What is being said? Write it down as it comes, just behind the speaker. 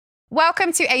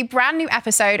Welcome to a brand new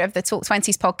episode of the Talk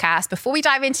 20s podcast. Before we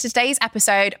dive into today's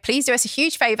episode, please do us a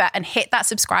huge favor and hit that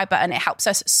subscribe button. It helps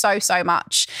us so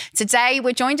much. Today,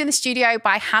 we're joined in the studio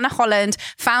by Hannah Holland,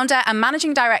 founder and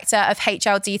managing director of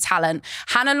HLD Talent.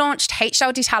 Hannah launched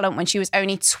HLD Talent when she was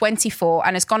only 24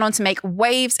 and has gone on to make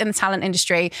waves in the talent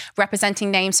industry,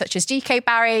 representing names such as DK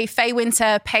Barry, Faye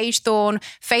Winter, Paige Thorne,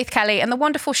 Faith Kelly, and the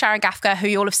wonderful Sharon Gafka, who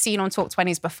you'll have seen on Talk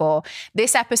 20s before.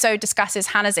 This episode discusses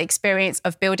Hannah's experience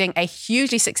of building a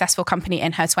hugely successful company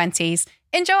in her 20s.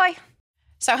 Enjoy.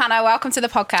 So Hannah, welcome to the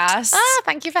podcast.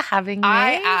 Thank you for having me.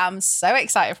 I am so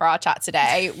excited for our chat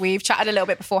today. We've chatted a little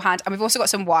bit beforehand and we've also got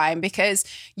some wine because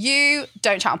you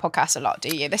don't chat on podcasts a lot,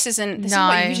 do you? This is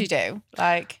what you usually do.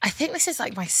 I think this is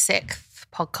like my 6th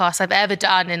podcast I've ever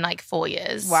done in like 4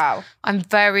 years. Wow. I'm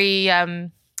very...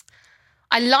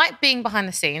 I like being behind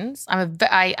the scenes. And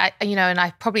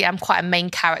I probably am quite a main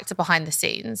character behind the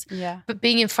scenes. Yeah. But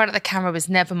being in front of the camera was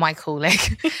never my calling.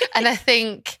 And I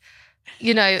think,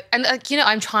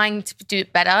 I'm trying to do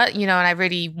it better, and I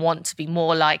really want to be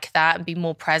more like that and be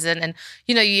more present. And,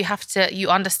 you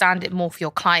understand it more for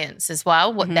your clients as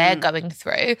well, what they're going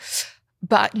through.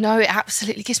 But no, it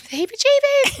absolutely gives me the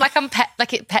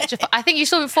heebie-jeebies. It petrified. I think you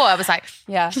saw before, I was like...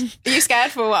 Yeah. Are you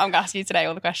scared for what I'm going to ask you today,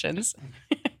 all the questions?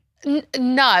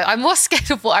 No, I'm more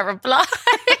scared of what I reply.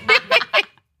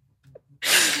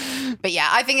 But yeah,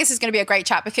 I think this is going to be a great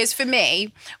chat because for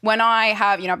me, when I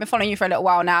have, I've been following you for a little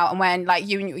while now, and when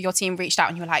you and your team reached out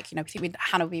and you were like, we think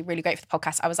Hannah would be really great for the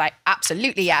podcast, I was like,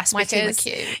 absolutely yes. My team are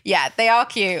cute. Yeah, they are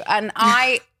cute. And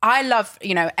I love,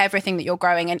 everything that you're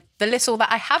growing, and the little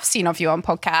that I have seen of you on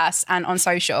podcasts and on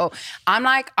social, I'm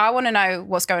like, I want to know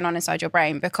what's going on inside your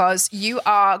brain because you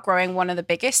are growing one of the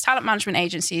biggest talent management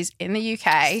agencies in the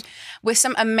UK with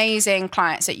some amazing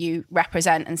clients that you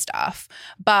represent and stuff.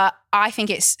 But I think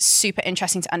it's super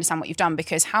interesting to understand what you've done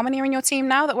because how many are in your team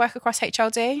now that work across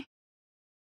HLD?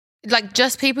 Like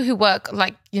just people who work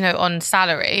on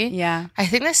salary. Yeah. I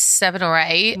think there's 7 or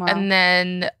 8. Wow. And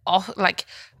then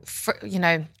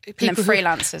people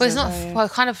freelancers. Well, it's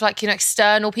not kind of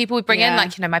external people we bring in,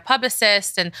 my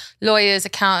publicist and lawyers,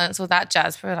 accountants, all that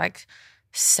jazz. For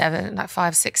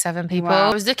 5, 6, 7 people. Wow.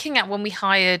 I was looking at when we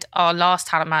hired our last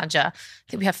talent manager, I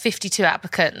think we had 52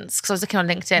 applicants because I was looking on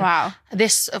LinkedIn. Wow.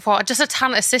 This for just a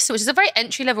talent assistant, which is a very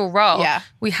entry level role. Yeah.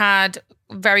 We had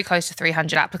very close to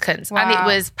 300 applicants. Wow. And it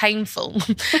was painful.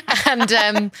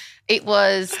 And it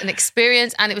was an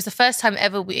experience. And it was the first time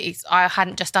ever I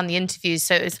hadn't just done the interviews.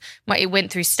 So it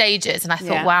went through stages. And I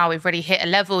thought, wow, we've really hit a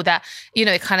level that,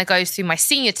 it kind of goes through my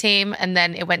senior team. And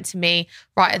then it went to me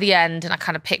right at the end. And I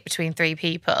kind of picked between 3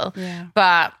 people. Yeah.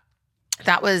 But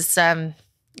that was...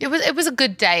 It was a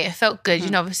good day. It felt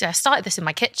good. Obviously I started this in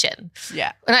my kitchen.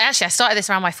 Yeah. And I started this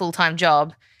around my full-time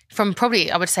job from probably,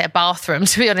 I would say, a bathroom,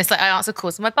 to be honest. I answer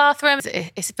calls in my bathroom.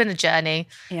 It's been a journey.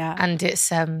 Yeah. And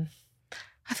it's,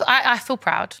 I feel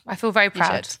proud. I feel very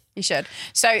proud. You should.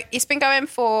 So it's been going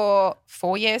for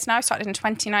 4 years now. Started in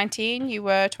 2019. You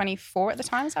were 24 at the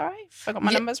time, is that right? If I got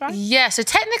my numbers right? Yeah. So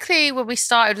technically when we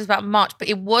started was about March, but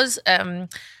it was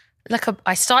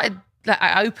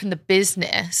I opened the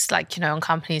business, on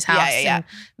Companies House in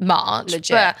March.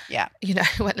 Legit, but,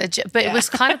 it went legit. But it was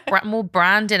kind of more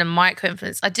branding and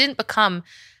micro-influence. I didn't become,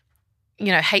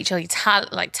 HLD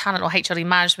talent, talent or HLD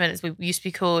management, as we used to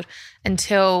be called,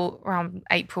 until around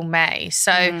April, May.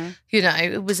 So,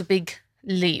 it was a big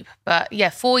leap. But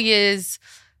 4 years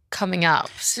coming up.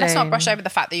 Soon. Let's not brush over the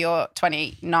fact that you're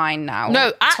 29 now.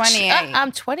 No, actually, 28. I'm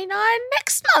 29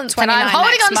 next month. 29 and I'm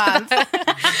holding on to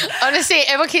that. Honestly,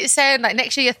 everyone keeps saying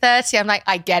next year you're 30. I'm like,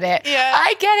 I get it. Yeah.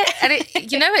 I get it. And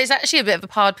it's actually a bit of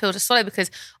a hard pill to swallow because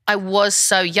I was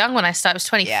so young when I started. I was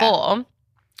 24. Yeah.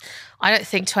 I don't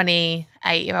think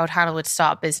 28-year-old Hannah would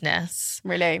start a business.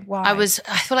 Really? Why? I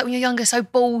feel like when you're younger, so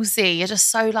ballsy. You're just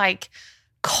so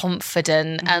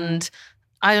confident. And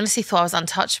I honestly thought I was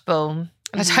untouchable.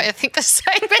 I don't think the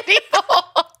same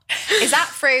anymore. Is that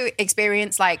through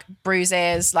experience,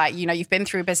 bruises, you've been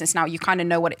through business now, you kind of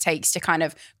know what it takes to kind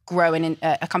of grow in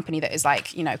a company that is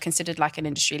considered an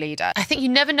industry leader? I think you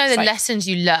never know the lessons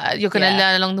you learn. You're going to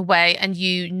learn along the way and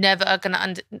you never are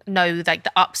going to know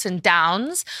the ups and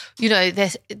downs.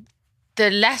 The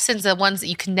lessons are ones that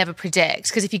you can never predict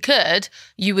because if you could,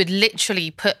 you would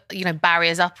literally put,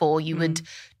 barriers up or you would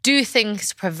do things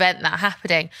to prevent that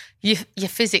happening. You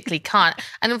physically can't.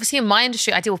 And obviously in my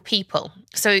industry, I deal with people.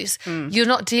 So you're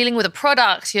not dealing with a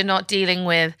product. You're not dealing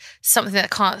with something that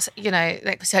can't,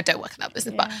 I don't work in that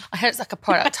business, but I heard it's like a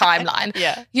product timeline.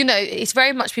 Yeah. It's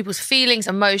very much people's feelings,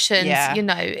 emotions,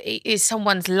 it is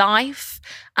someone's life.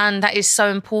 And that is so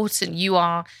important. You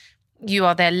are you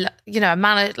are there, you know, a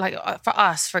manager, like for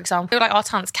us, for example, like our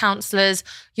talents counsellors,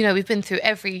 you know, we've been through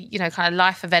every, you know, kind of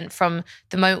life event from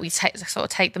the moment we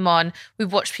take them on.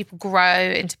 We've watched people grow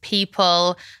into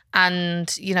people.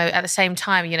 And, you know, at the same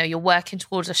time, you know, you're working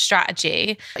towards a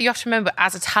strategy. You have to remember,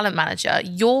 as a talent manager,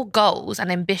 your goals and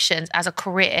ambitions as a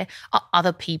career are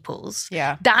other people's.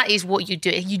 Yeah. That is what you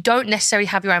do. You don't necessarily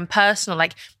have your own personal,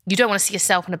 like, you don't want to see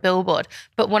yourself on a billboard.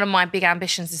 But one of my big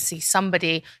ambitions is to see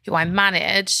somebody who I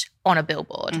manage on a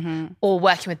billboard or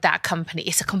working with that company.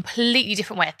 It's a completely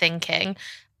different way of thinking.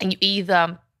 And you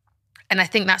either... And I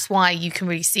think that's why you can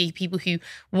really see people who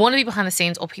want to be behind the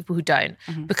scenes or people who don't.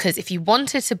 Because if you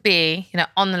wanted to be, you know,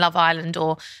 on the Love Island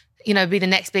or, you know, be the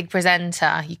next big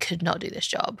presenter, you could not do this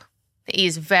job. It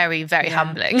is very, very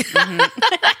humbling.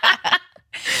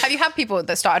 Have you had people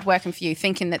that started working for you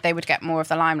thinking that they would get more of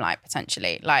the limelight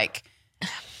potentially? Like,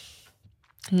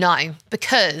 no,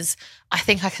 because I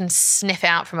think I can sniff it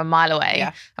out from a mile away.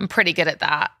 Yeah. I'm pretty good at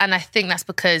that. And I think that's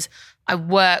because I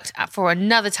worked for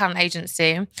another talent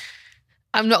agency.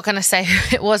 I'm not going to say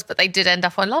who it was, but they did end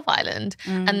up on Love Island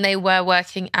and they were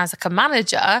working as like a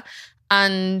manager,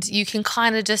 and you can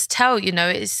kind of just tell, you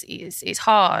know, it's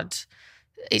hard.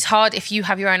 It's hard if you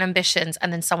have your own ambitions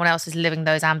and then someone else is living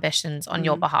those ambitions on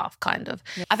your behalf, kind of.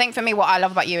 I think for me, what I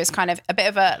love about you is kind of a bit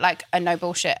of a no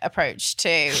bullshit approach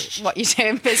to what you do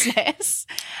in business.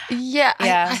 Yeah.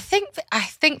 I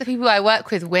think the people I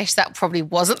work with wish that probably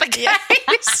wasn't the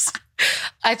case.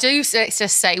 I do just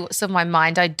say what's on my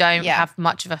mind. I don't have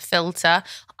much of a filter.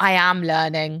 I am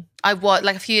learning. I was,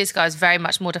 like a few years ago, I was very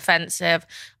much more defensive.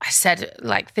 I said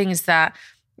like things that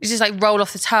just like roll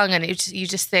off the tongue, and you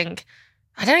just think,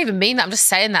 I don't even mean that. I'm just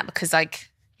saying that because, like,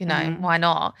 you know, why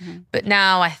not? But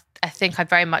now I think I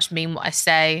very much mean what I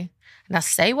say, and I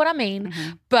say what I mean.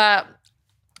 But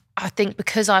I think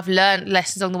because I've learned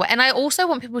lessons along the way, and I also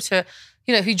want people to,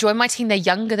 you know, who join my team, they're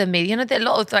younger than me. You know, a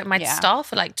lot of like my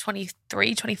staff are like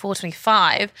 23, 24,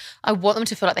 25. I want them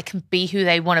to feel like they can be who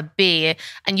they want to be,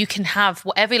 and you can have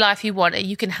whatever life you want, and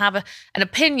you can have an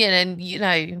opinion, and, you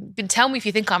know, you can tell me if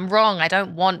you think I'm wrong. I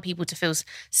don't want people to feel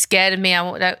scared of me. I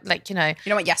want, like, you know. You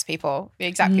don't want yes people.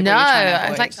 Exactly. No, what you're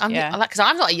trying to avoid. because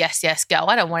I'm not a yes girl.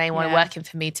 I don't want anyone working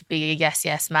for me to be a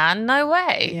yes man. No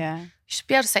way. Yeah. You should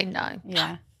be able to say no.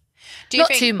 Yeah. Not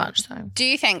too much, though. Do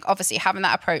you think, obviously, having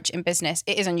that approach in business,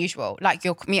 it is unusual? Like,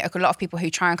 you'll meet a lot of people who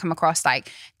try and come across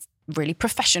like really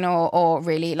professional or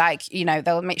really like, you know,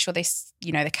 they'll make sure they,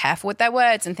 you know, they're careful with their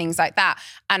words and things like that.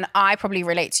 And I probably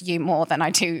relate to you more than I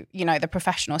do, you know, the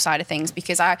professional side of things,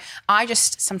 because I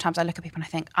just, sometimes I look at people and I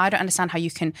think, I don't understand how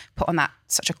you can put on that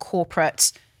such a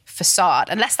corporate facade,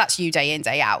 unless that's you day in,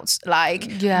 day out. Like,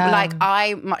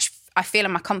 I feel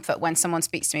in my comfort when someone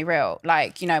speaks to me real.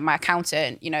 Like, you know, my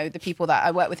accountant, you know, the people that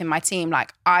I work with in my team,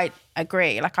 like, I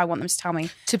agree. Like, I want them to tell me.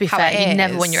 To be fair, you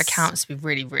never want your accountants to be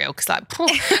really real, because, like,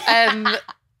 I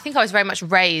think I was very much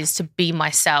raised to be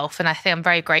myself, and I think I'm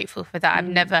very grateful for that. I've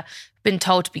never been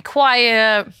told to be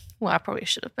quiet. Well, I probably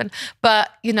should have been. But,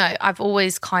 you know, I've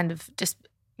always kind of just,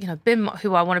 you know, been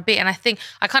who I want to be. And I think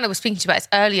I kind of was speaking to you about this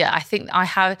earlier. I think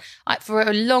for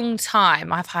a long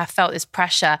time, I've felt this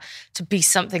pressure to be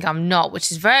something I'm not,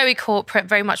 which is very corporate,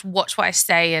 very much watch what I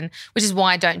say, and which is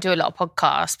why I don't do a lot of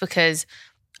podcasts, because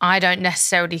I don't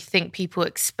necessarily think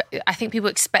I think people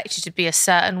expect you to be a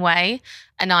certain way,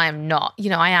 and I am not. You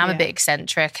know, I am a bit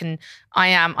eccentric, and I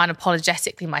am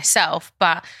unapologetically myself,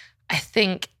 but I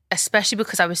think, especially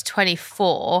because I was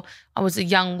 24, I was a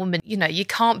young woman. You know, you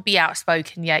can't be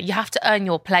outspoken yet. You have to earn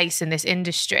your place in this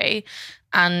industry.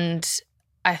 And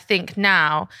I think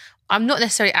now I'm not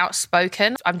necessarily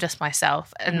outspoken. I'm just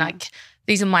myself. And like,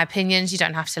 these are my opinions. You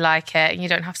don't have to like it, and you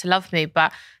don't have to love me.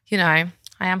 But, you know,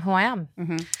 I am who I am.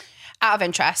 Out of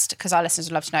interest, because our listeners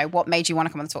would love to know, what made you want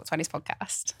to come on the Talk 20s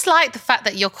podcast? It's like the fact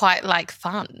that you're quite like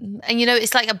fun, and, you know,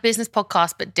 it's like a business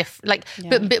podcast, but different, like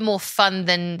but a bit more fun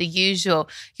than the usual.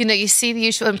 You know, you see the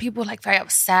usual, and people are like very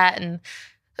upset, and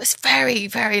it's very,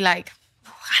 very like,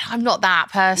 I'm not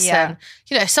that person. Yeah.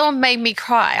 You know, if someone made me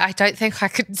cry, I don't think I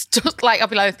could just like, I'll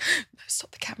be like, stop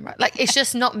the camera. Like, it's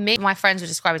just not me. My friends would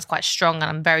describe it as quite strong, and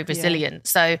I'm very resilient.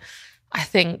 So I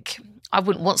think I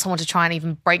wouldn't want someone to try and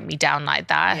even break me down like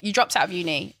that. You dropped out of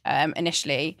uni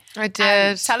initially. I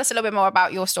did. Tell us a little bit more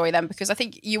about your story then, because I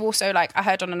think you also, like, I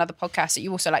heard on another podcast that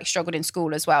you also like struggled in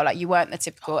school as well. Like, you weren't the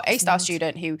typical A-star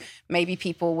student who maybe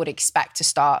people would expect to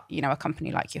start, you know, a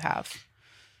company like you have.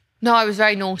 No, I was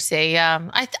very naughty.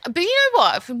 But you know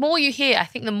what? The more you hear, I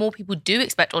think the more people do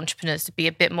expect entrepreneurs to be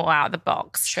a bit more out of the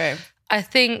box. True. I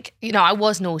think, you know, I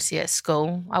was naughty at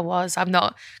school. I'm not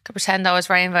going to pretend I was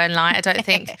rainbow and light. I don't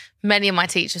think many of my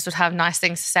teachers would have nice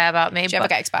things to say about me. Did you ever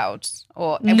get expelled?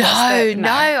 Or No,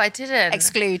 I didn't.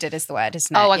 Excluded is the word,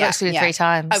 isn't it? Oh, I got excluded 3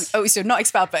 times. Oh, so not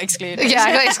expelled, but excluded. Yeah,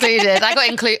 I got excluded.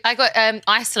 I got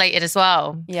isolated as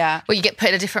well. Yeah. Where you get put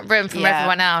in a different room from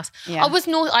everyone else. Yeah. I was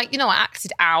naughty. I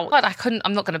acted out. But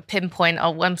I'm not going to pinpoint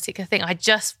one particular thing. I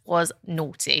just was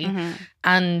naughty. Mm-hmm.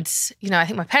 And, I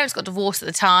think my parents got divorced at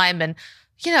the time. And,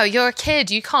 you're a kid.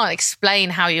 You can't explain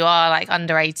how you are like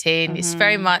under 18. Mm-hmm. It's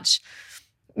very much...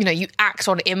 you act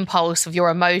on impulse of your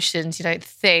emotions, you don't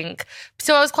think.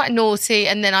 So I was quite naughty,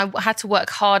 and then I had to work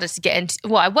harder to get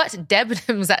into, I worked at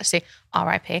Debenhams actually,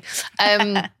 RIP,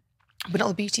 but not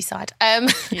the beauty side. I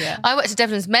worked at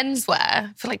Debenhams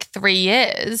menswear for like 3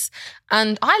 years,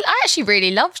 and I actually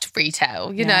really loved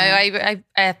retail.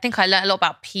 I think I learned a lot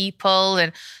about people,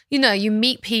 and you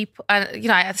meet people, and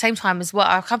at the same time as well,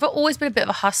 I've always been a bit of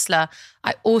a hustler.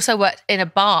 I also worked in a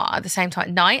bar at the same time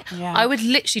at night. Yeah. I would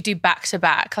literally do back to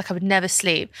back, like I would never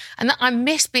sleep. And I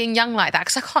miss being young like that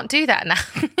because I can't do that now.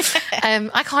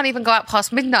 I can't even go out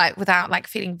past midnight without like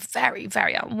feeling very,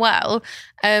 very unwell.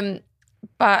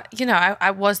 But,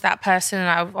 I was that person, and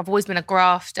I've always been a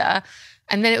grafter.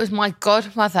 And then it was my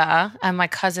godmother and my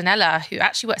cousin Ella, who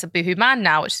actually works at Boohoo Man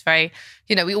now, which is very,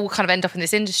 we all kind of end up in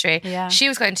this industry. Yeah. She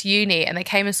was going to uni, and they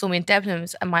came and saw me in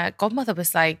Debenhams, and my godmother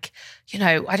was like, I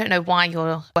don't know why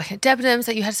you're working at Debenhams,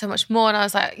 that you had so much more. And I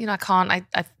was like, I can't.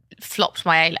 I flopped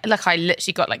my A. Like I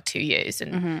literally got like 2 years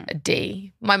and a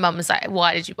D. My mum was like,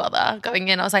 why did you bother going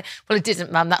in? I was like, well, it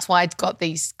didn't, mum. That's why I got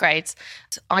these grades.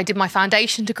 So I did my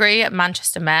foundation degree at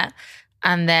Manchester Met,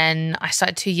 and then I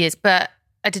started 2 years, but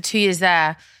I did 2 years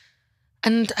there.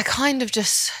 And I kind of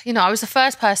just, I was the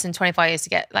first person in 25 years to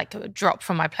get like a drop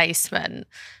from my placement.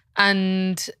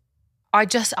 And I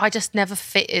just never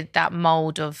fitted that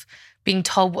mold of being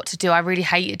told what to do. I really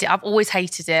hated it. I've always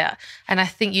hated it. And I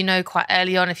think quite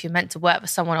early on if you're meant to work for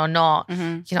someone or not.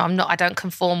 Mm-hmm. I don't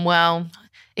conform well.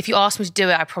 If you ask me to do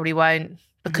it, I probably won't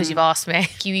because you've asked me.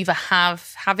 You either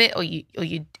have it or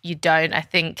you don't. I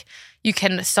think you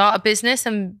can start a business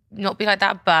and not be like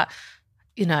that, but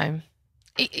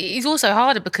it's also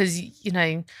harder because,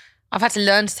 I've had to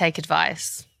learn to take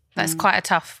advice. That's quite a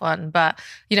tough one. But,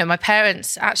 my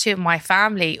parents, actually my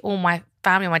family, all my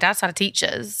family on my dad's side are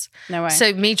teachers. No way.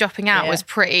 So me dropping out was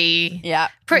pretty,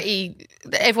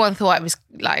 everyone thought I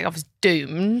was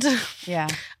doomed. Yeah.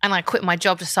 And I quit my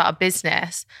job to start a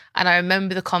business. And I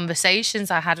remember the conversations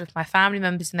I had with my family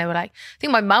members, and they were like, I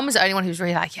think my mum was the only one who was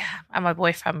really like, yeah, and my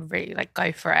boyfriend would really like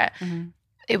go for it. Mm-hmm.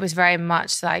 It was very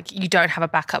much like you don't have a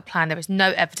backup plan. There is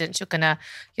no evidence you're going to,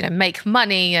 make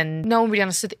money, and no one really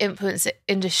understood the influence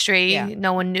industry. Yeah.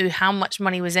 No one knew how much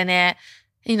money was in it.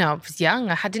 I was young.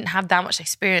 I didn't have that much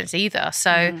experience either.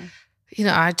 So,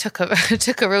 I took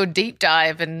a real deep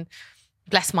dive, and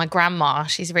bless my grandma.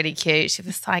 She's really cute. She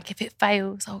was like, if it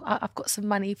fails, I've got some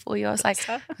money for you. I was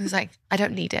like, I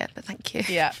don't need it, but thank you.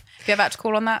 Yeah. Have you ever had to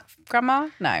call on that grandma?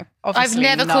 No, obviously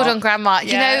I've never called on grandma.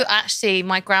 Yeah. Actually,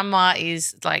 my grandma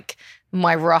is like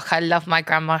my rock. I love my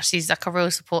grandma. She's like a real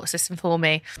support system for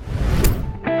me.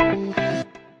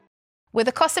 With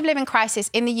the cost of living crisis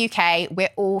in the UK,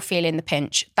 we're all feeling the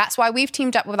pinch. That's why we've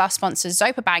teamed up with our sponsors,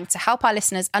 Zopa Bank, to help our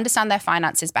listeners understand their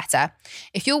finances better.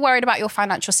 If you're worried about your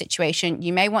financial situation,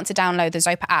 you may want to download the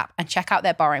Zopa app and check out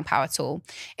their borrowing power tool.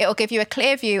 It'll give you a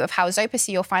clear view of how Zopa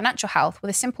see your financial health with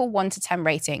a simple 1 to 10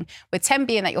 rating, with 10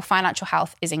 being that your financial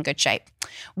health is in good shape.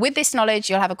 With this knowledge,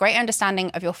 you'll have a great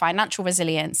understanding of your financial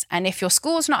resilience. And if your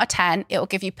score's not a 10, it'll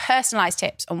give you personalised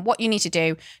tips on what you need to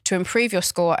do to improve your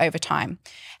score over time.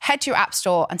 Head to your App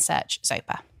Store and search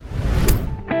Zopa.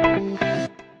 And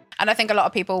I think a lot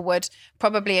of people would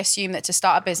probably assume that to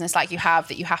start a business like you have,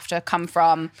 that you have to come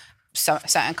from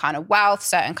certain kind of wealth,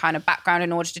 certain kind of background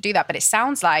in order to do that. But it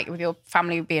sounds like with your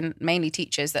family being mainly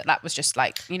teachers, that was just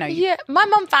like, Yeah, my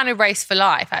mum founded Race for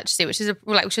Life actually, which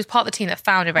was part of the team that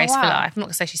founded Race for Life. I'm not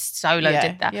gonna say she solo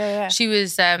did that. Yeah. She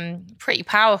was pretty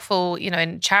powerful,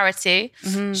 in charity.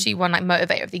 Mm-hmm. She won like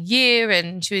Motivator of the Year,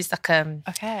 and she was like okay,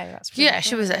 that's really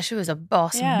cool. she was a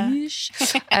boss. Yeah.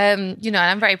 And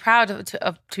I'm very proud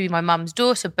to be my mum's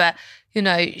daughter, but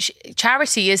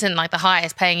charity isn't like the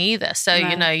highest paying either. So,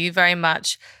 No. You very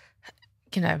much,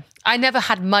 I never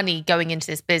had money going into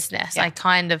this business. Yeah.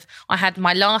 I had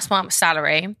my last month's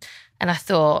salary, and I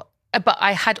thought, but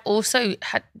I had also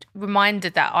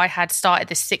reminded that I had started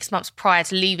this 6 months prior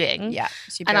to leaving. Yeah.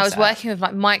 And I was working with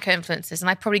like micro influencers, and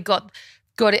I probably got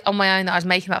it on my own that I was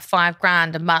making about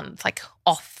 $5,000 a month, like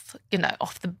off the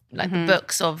the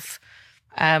books of,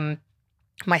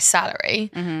 my salary.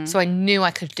 Mm-hmm. So I knew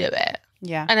I could do it.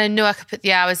 Yeah. And I knew I could put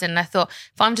the hours in. And I thought,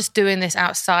 if I'm just doing this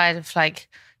outside of like,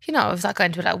 you know, I was like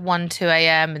going to like 1, 2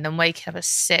 a.m. and then waking up at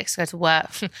 6, go to work.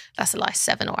 That's like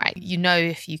 7 or 8. You know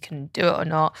if you can do it or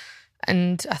not.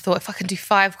 And I thought if I can do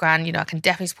 $5,000, you know, I can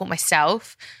definitely support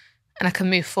myself and I can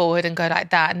move forward and go like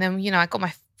that. And then, you know, I got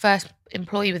my first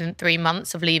employee within 3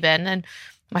 months of leaving and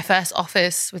my first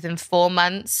office within 4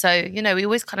 months. So, you know, we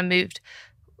always kind of moved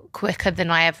quicker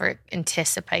than I ever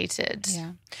anticipated.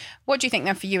 Yeah. What do you think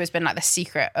then for you has been like the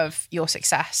secret of your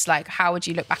success? Like, how would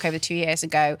you look back over 2 years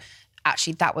and go,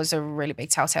 actually, that was a really big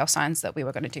telltale signs that we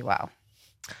were going to do well?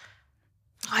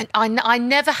 I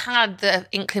never had the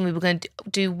inkling we were going to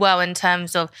do well in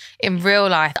terms of in real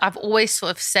life. I've always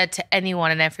sort of said to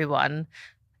anyone and everyone,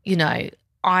 you know,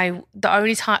 the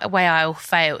only way I'll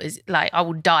fail is like I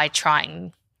will die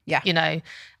trying. Yeah. You know,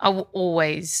 I will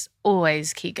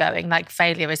always keep going. Like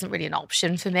failure isn't really an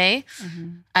option for me.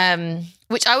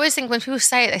 Which I always think when people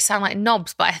say it, they sound like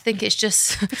knobs, but I think it's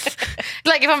just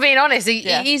like, if I'm being honest,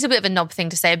 it is a bit of a knob thing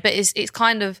to say, but it's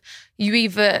kind of, you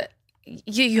either,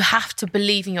 you have to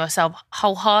believe in yourself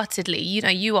wholeheartedly. You know,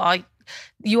 you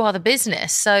are the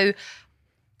business. So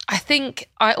I think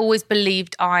I always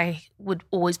believed I would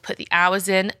always put the hours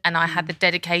in and I had the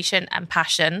dedication and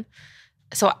passion.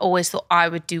 So I always thought I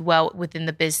would do well within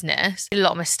the business. A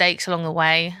lot of mistakes along the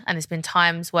way. And there's been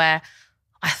times where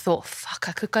I thought, fuck,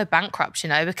 I could go bankrupt, you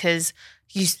know, because,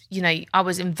 you know, I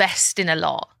was investing a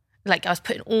lot. Like I was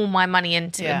putting all my money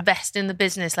into invest in the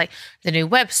business, like the new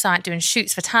website, doing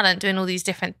shoots for talent, doing all these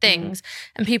different things.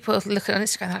 And people look at on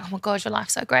Instagram like, oh my God, your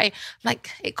life's so great. I'm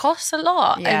like, it costs a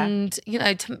lot. Yeah. And, you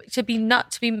know,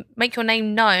 to make your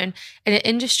name known in an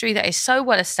industry that is so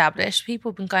well established,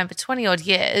 people have been going for 20 odd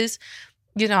years.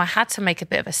 You know, I had to make a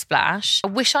bit of a splash. I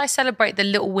wish I celebrate the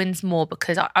little wins more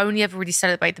because I only ever really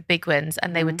celebrate the big wins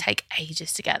and they would take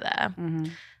ages to get there.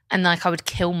 And like I would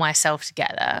kill myself to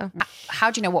get there. How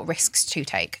do you know what risks to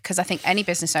take? Because I think any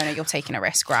business owner, you're taking a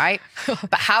risk, right?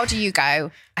 But how do you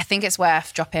go, I think it's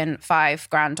worth dropping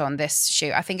 $5,000 on this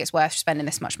shoot. I think it's worth spending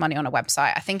this much money on a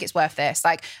website. I think it's worth this.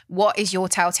 Like, what is your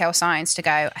telltale signs to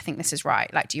go, I think this is right?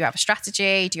 Like, do you have a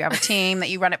strategy? Do you have a team that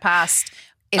you run it past?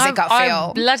 Is it gut feel?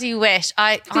 I bloody wish.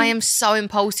 I am so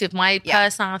impulsive. My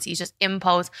personality is just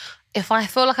impulse. If I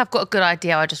feel like I've got a good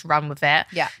idea, I just run with it.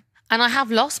 Yeah. And I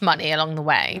have lost money along the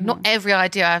way. Not every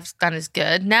idea I've done is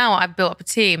good. Now I've built up a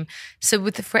team. So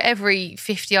for every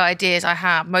 50 ideas I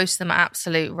have, most of them are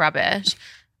absolute rubbish.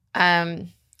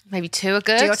 Maybe 2 are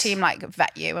good. Do your team like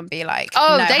vet you and be like,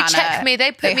 oh, no, they Hannah, check me,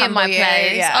 they put me in my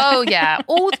place. Yeah. Oh yeah,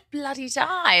 all the bloody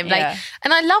time. Like,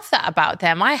 and I love that about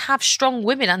them. I have strong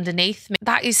women underneath me.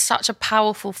 That is such a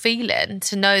powerful feeling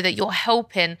to know that you're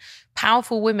helping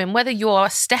powerful women, whether you're a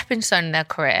stepping stone in their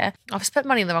career. I've spent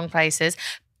money in the wrong places.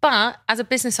 But as a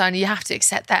business owner, you have to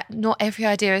accept that not every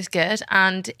idea is good.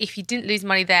 And if you didn't lose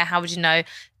money there, how would you know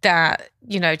that,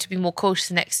 you know, to be more cautious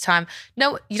the next time?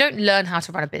 No, you don't learn how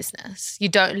to run a business. You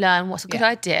don't learn what's a good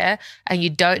idea and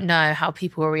you don't know how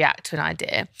people will react to an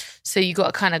idea. So you got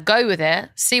to kind of go with it,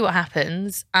 see what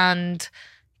happens. And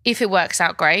if it works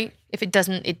out, great. If it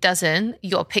doesn't, it doesn't.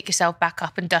 You got to pick yourself back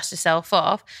up and dust yourself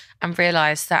off and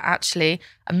realize that actually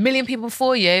 1 million people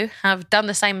before you have done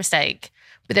the same mistake.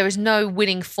 But there is no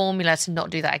winning formula to not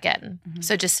do that again.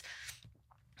 So just,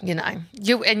 you know,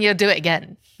 you'll do it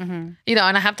again. You know,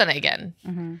 and I have done it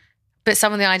again. But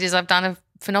some of the ideas I've done are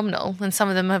phenomenal and some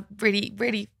of them are really,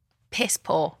 really piss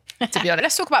poor, to be honest.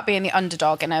 Let's talk about being the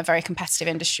underdog in a very competitive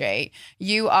industry.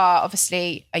 You are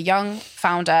obviously a young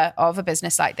founder of a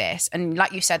business like this. And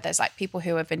like you said, there's like people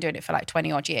who have been doing it for like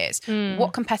 20 odd years.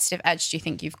 What competitive edge do you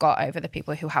think you've got over the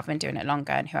people who have been doing it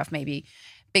longer and who have maybe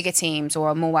bigger teams or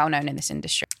are more well-known in this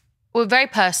industry? We're very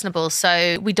personable,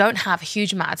 so we don't have a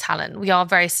huge amount of talent. We are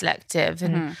very selective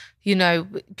and, you know,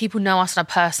 people know us on a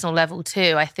personal level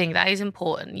too. I think that is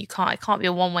important. It can't be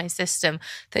a one-way system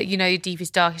that you know your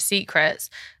deepest, darkest secrets.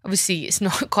 Obviously, it's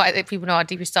not quite that people know our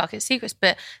deepest, darkest secrets,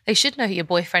 but they should know who your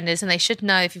boyfriend is and they should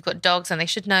know if you've got dogs and they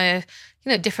should know, you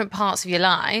know, different parts of your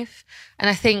life. And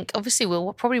I think, obviously,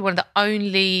 we're probably one of the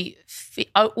only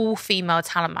all-female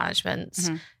talent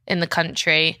managements in the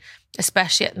country,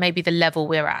 especially at maybe the level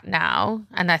we're at now.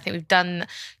 And I think we've done,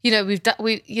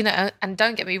 and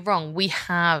don't get me wrong, we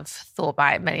have thought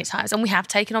about it many times and we have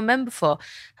taken on men before.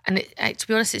 And to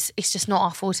be honest, it's just not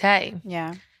our forte.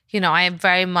 Yeah. You know, I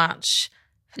very much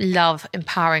love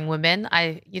empowering women.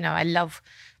 I love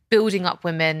building up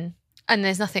women. And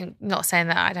there's nothing, not saying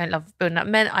that I don't love building up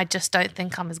men. I just don't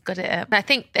think I'm as good at it. And I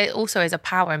think there also is a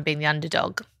power in being the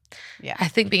underdog. Yeah. I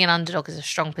think being an underdog is a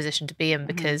strong position to be in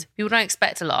because people don't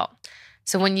expect a lot.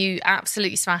 So when you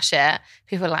absolutely smash it,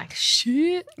 people are like,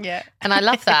 shit. Yeah. And I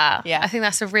love that. Yeah. I think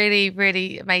that's a really,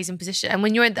 really amazing position. And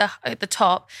when you're at the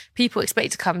top, people expect you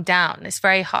to come down. It's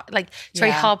very hard. Like, it's a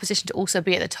very hard position to also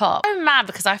be at the top. I'm mad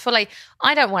because I feel like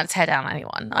I don't want to tear down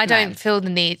anyone. I don't feel the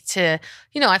need to,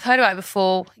 I've heard about it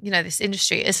before, this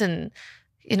industry isn't,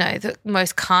 the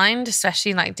most kind,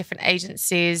 especially in like different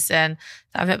agencies and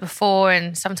that I've met before.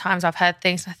 And sometimes I've heard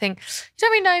things and I think, you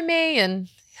don't really know me and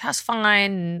that's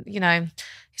fine. And,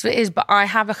 it's what it is. But I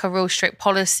have like a real strict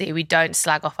policy. We don't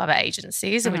slag off other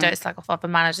agencies and we don't slag off other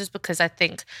managers because I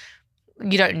think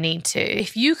you don't need to.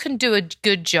 If you can do a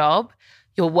good job,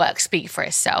 your work speak for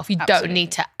itself. You don't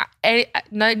need to,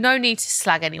 no need to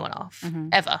slag anyone off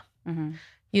ever.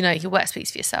 Your work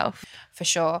speaks for yourself. For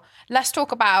sure. Let's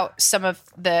talk about some of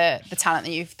the talent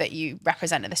that you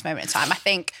represent at this moment in time. I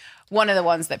think one of the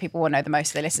ones that people will know the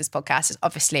most of the Listeners podcast is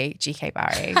obviously GK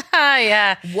Barry.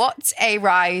 Yeah. What a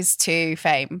rise to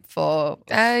fame for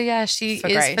Oh, yeah. She is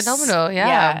Grace. Phenomenal.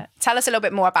 Yeah. Tell us a little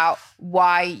bit more about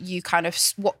why you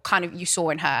what kind of you saw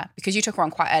in her, because you took her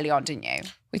on quite early on, didn't you?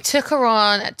 We took her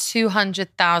on at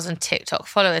 200,000 TikTok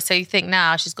followers. So you think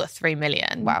now she's got 3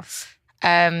 million. Wow.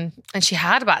 And she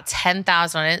had about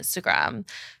 10,000 on Instagram.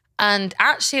 And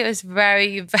actually it was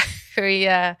very,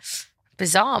 very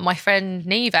bizarre. My friend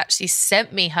Neve actually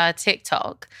sent me her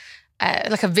TikTok,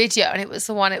 like a video. And it was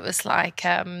the one, it was like,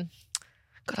 God,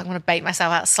 I want to bait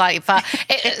myself out slightly. But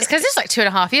it's because it's like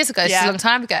 2.5 years ago. It's a long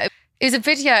time ago. It was a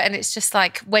video and it's just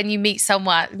like when you meet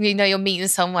someone, you're meeting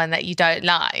someone that you don't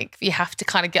like, you have to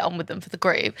kind of get on with them for the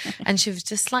group. And she was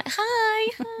just like,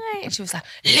 hi. And she was like,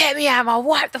 let me out, I'll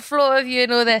wipe the floor with you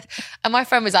and all this. And my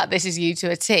friend was like, this is you to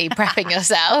a T, prepping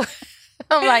yourself.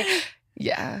 I'm like,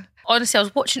 yeah. Honestly, I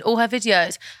was watching all her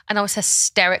videos and I was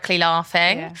hysterically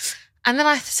laughing. Yeah. And then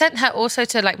I sent her also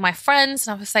to like my friends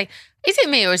and I was like, is it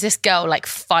me or is this girl like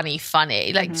funny?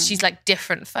 Like she's like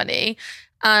different funny.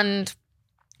 And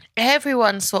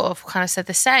everyone sort of kind of said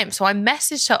the same. So I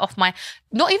messaged her off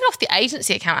not even off the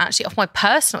agency account, actually, off my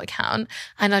personal account.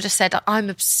 And I just said, I'm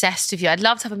obsessed with you. I'd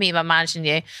love to have a meeting about managing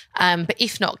you. But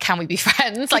if not, can we be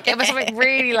friends? Like it was something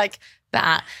really like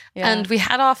that. Yeah. And we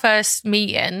had our first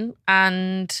meeting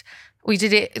and we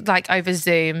did it like over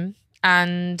Zoom.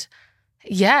 And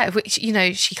yeah, which,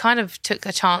 she kind of took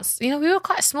a chance. We were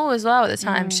quite small as well at the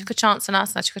time. She took a chance on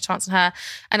us and I took a chance on her.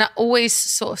 And I always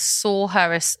sort of saw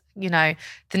her as, the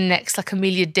next like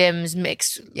Amelia Dims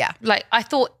mixed. Yeah. Like I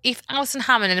thought if Alison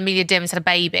Hammond and Amelia Dims had a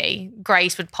baby,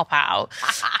 Grace would pop out.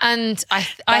 And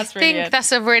I think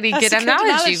that's a really good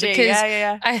analogy because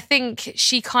I think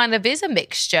she kind of is a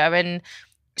mixture and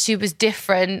she was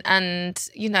different. And,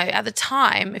 at the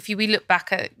time, we look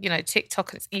back at,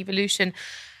 TikTok and its evolution,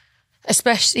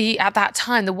 especially at that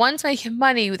time, the ones making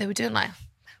money, they were doing like,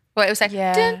 well, it was like,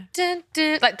 dun, dun,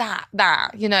 dun, like that,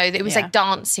 it was like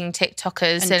dancing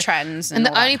TikTokers and trends. And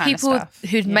the only people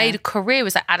who'd made a career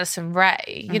was like Addison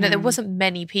Rae. There wasn't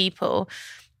many people.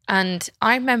 And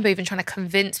I remember even trying to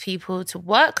convince people to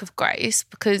work with Grace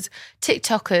because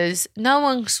TikTokers, no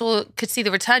one could see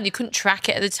the return. You couldn't track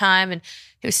it at the time. And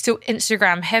it was still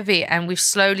Instagram heavy. And we've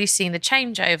slowly seen the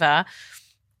changeover.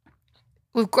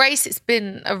 With Grace, it's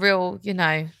been a real,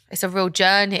 it's a real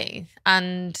journey.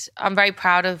 And I'm very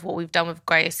proud of what we've done with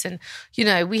Grace. And,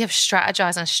 we have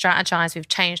strategized. We've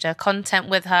changed her content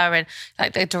with her and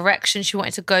like the direction she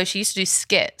wanted to go. She used to do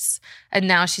skits and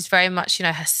now she's very much,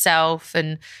 herself.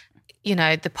 And,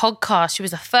 the podcast, she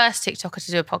was the first TikToker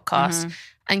to do a podcast.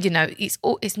 And,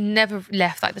 it's never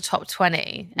left like the top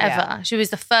 20 ever. Yeah. She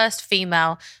was the first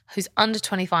female who's under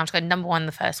 25 to go number 1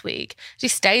 the first week. She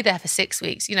stayed there for 6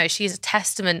 weeks. She's a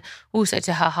testament also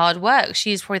to her hard work.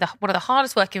 She's probably one of the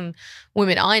hardest working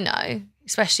women I know,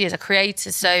 especially as a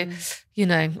creator. So,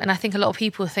 and I think a lot of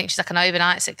people think she's like an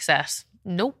overnight success.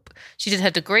 Nope. She did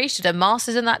her degree. She did her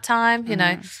master's in that time,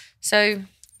 So...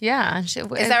 yeah. Is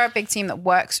there a big team that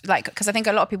works? Like, because I think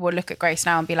a lot of people would look at Grace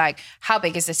now and be like, how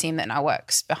big is the team that now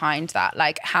works behind that?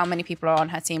 Like, how many people are on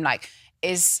her team?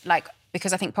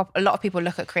 Because I think a lot of people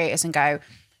look at creators and go,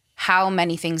 how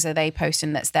many things are they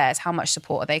posting that's theirs? How much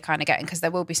support are they kind of getting? Because there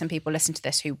will be some people listening to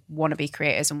this who want to be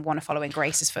creators and want to follow in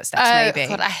Grace's footsteps, maybe.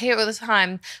 God, I hear it all the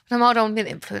time. When I'm on being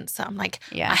an influencer, I'm like,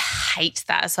 I hate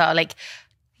that as well. Like,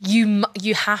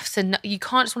 you have to know, you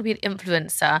can't just want to be an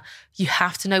influencer. You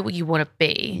have to know what you want to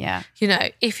be. Yeah.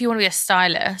 If you want to be a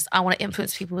stylist, I want to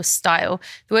influence people with style.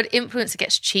 The word influencer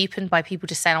gets cheapened by people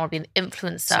just saying I want to be an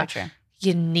influencer. So true.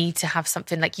 you need to have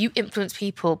something like you influence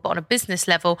people, but on a business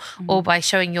level or by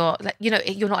showing your, like, you know,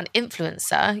 you're not an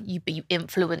influencer, you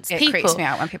influence people. It creeps me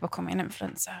out when people call me an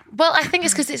influencer. Well, I think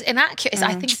it's because it's inaccurate.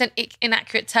 I think it's an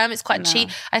inaccurate term. It's quite cheap.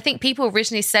 I think people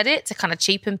originally said it to kind of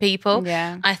cheapen people.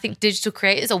 Yeah. I think digital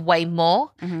creators are way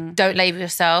more. Don't label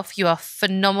yourself. You are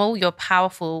phenomenal. You're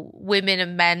powerful women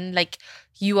and men. Like,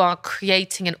 you are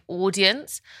creating an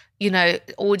audience. You know,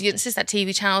 audiences that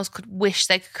TV channels could wish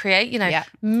they could create. You know,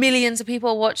 millions of people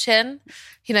are watching.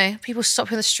 You know, people stop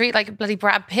in the street like bloody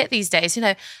Brad Pitt these days. You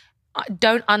know,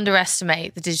 don't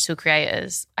underestimate the digital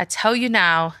creators. I tell you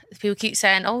now, people keep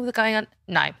saying, oh, they're going on.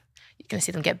 No, you're going to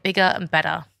see them get bigger and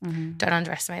better. Don't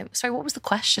underestimate them. Sorry, what was the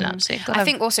question actually? I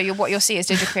think also what you'll see is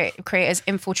digital creators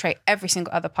infiltrate every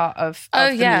single other part of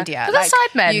the media. But they're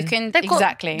side men. You can, they've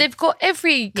got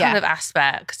every kind of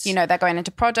aspect. You know, they're going into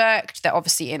product. They're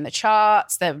obviously in the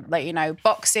charts. They're like, you know,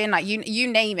 boxing. Like you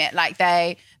name it. Like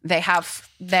they're in it.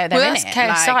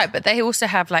 KSI, like, but they also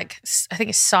have like, I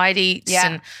think it's side eats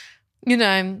and, you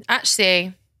know,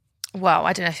 actually, well,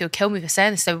 I don't know if you'll kill me for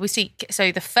saying this. So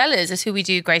the Fellas is who we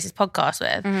do Grace's podcast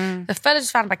with. The Fellas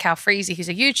is founded by Cal Freezy, who's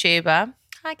a YouTuber.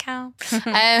 Hi, Cal.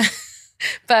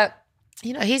 But,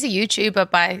 you know, he's a YouTuber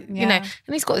by, you know,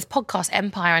 and he's got this podcast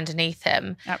empire underneath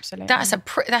him. Absolutely.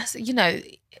 That's, you know,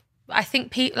 I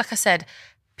think, like I said,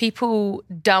 people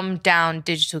dumb down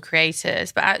digital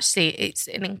creators, but actually it's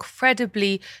an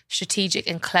incredibly strategic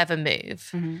and clever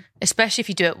move, especially if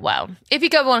you do it well. If you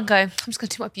go on and go, I'm just going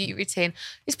to do my beauty routine,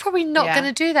 it's probably not going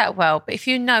to do that well. But if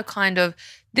you know kind of,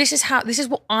 this is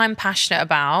what I'm passionate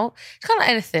about, it's kind of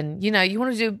like anything, you know, you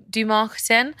want to do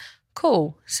marketing,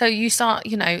 cool. So you start,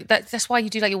 you know, that's why you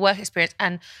do like your work experience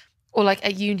or like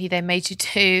at uni, they made you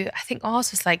do, I think ours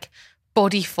was like,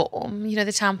 Body Form, you know,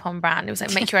 the tampon brand. It was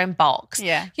like make your own box.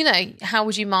 You know, how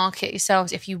would you market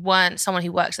yourselves if you weren't someone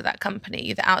who works at that company?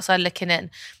 You're the outside looking in.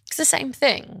 It's the same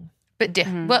thing, but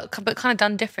different, but kind of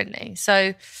done differently.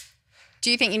 So,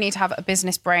 do you think you need to have a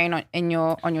business brain on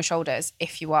your shoulders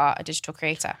if you are a digital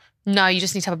creator? No, you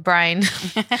just need to have a brain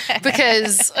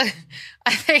because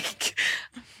I think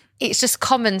it's just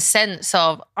common sense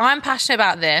of, I'm passionate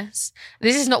about this.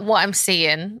 This is not what I'm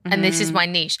seeing and this is my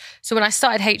niche. So when I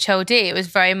started HLD, it was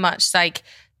very much like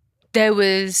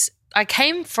I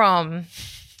came from,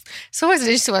 it's always an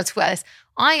interesting one to wear this.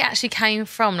 I actually came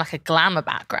from like a glamour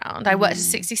background. I worked at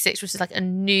 66, which is like a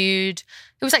nude,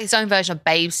 it was like its own version of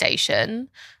Babe Station.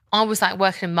 I was like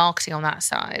working in marketing on that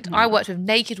side. I worked with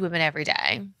naked women every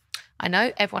day. I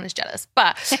know everyone is jealous,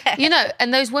 but, you know,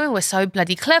 and those women were so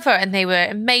bloody clever and they were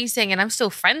amazing. And I'm still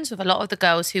friends with a lot of the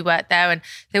girls who worked there and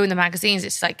they were in the magazines.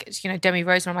 It's like, you know, Demi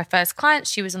Rose, one of my first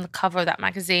clients, she was on the cover of that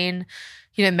magazine.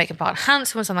 You know, Megan Barton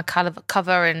Hanson was on the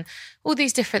cover and all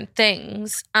these different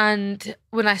things. And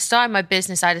when I started my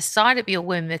business, I decided to be a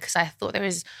woman because I thought there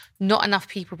was not enough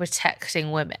people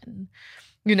protecting women,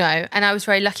 you know. And I was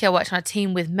very lucky I worked on a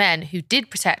team with men who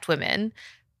did protect women,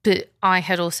 but I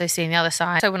had also seen the other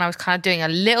side. So when I was kind of doing a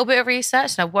little bit of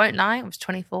research, and I won't lie, I was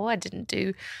 24, I didn't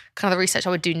do kind of the research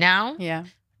I would do now.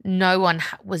 No one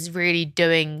was really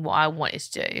doing what I wanted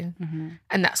to do.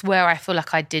 And that's where I feel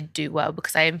like I did do well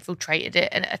because I infiltrated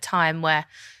it at a time where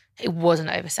it wasn't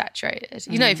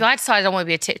oversaturated. You know, if I decided I want to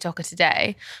be a TikToker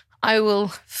today, I will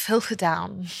filter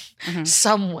down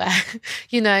somewhere.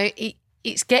 You know,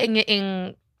 it's getting it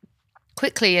in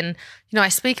quickly. And, you know, I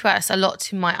speak about this a lot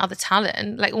to my other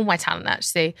talent, like all my talent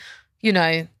actually. You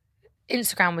know,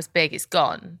 Instagram was big, it's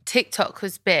gone. TikTok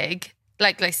was big,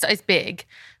 like it's big.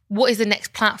 What is the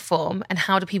next platform and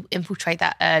how do people infiltrate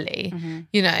that early?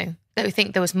 You know, that we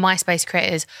think there was MySpace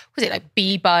creators, was it like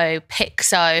Bebo,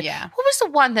 Pixo? What was the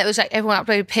one that was like everyone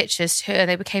uploaded pictures to and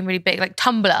they became really big, like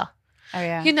Tumblr? Oh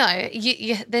yeah. You know,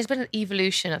 there's been an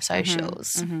evolution of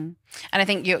socials. And I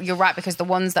think you're right because the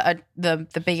ones that are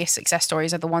the biggest success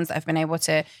stories are the ones that have been able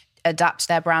to adapt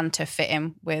their brand to fit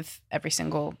in with every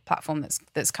single platform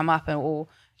that's come up and all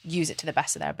use it to the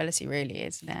best of their ability, really,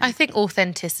 isn't it? I think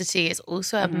authenticity is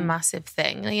also a massive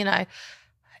thing. You know,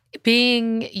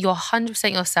 being your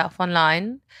 100% yourself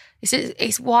online,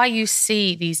 it's why you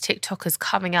see these TikTokers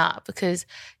coming up because,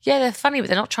 yeah, they're funny, but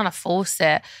they're not trying to force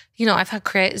it. You know, I've had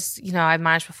creators, you know, I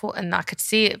managed before and I could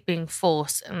see it being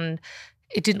forced and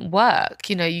it didn't work.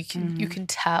 You know, you can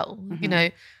tell, you know,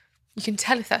 you can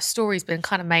tell if that story's been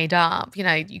kind of made up. You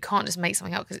know, you can't just make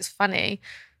something up because it's funny.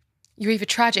 You're either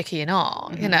tragic or you're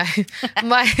not, you know.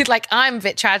 I'm a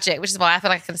bit tragic, which is why I feel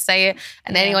like I can say it.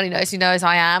 And anyone who knows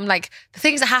I am. Like, the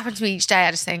things that happen to me each day,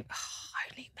 I just think, oh,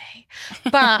 only me.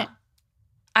 But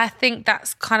I think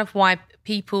that's kind of why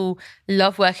people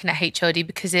love working at HRD,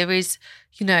 because there is,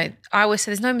 you know, I always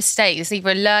say there's no mistake. There's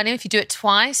either a learning. If you do it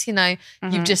twice, you know,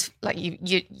 you've just like you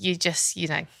just, you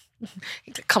know,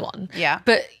 come on. Yeah.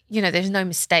 But, you know, there's no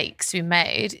mistakes to be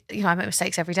made. You know, I make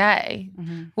mistakes every day.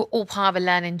 We're all part of a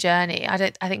learning journey. I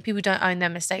think people who don't own their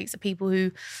mistakes are people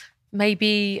who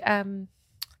maybe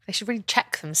they should really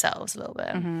check themselves a little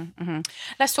bit.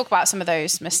 Let's talk about some of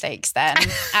those mistakes then.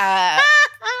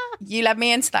 You led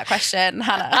me into that question,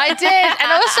 Hannah. I did.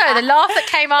 And also the laugh that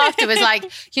came after was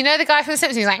like, you know, the guy from The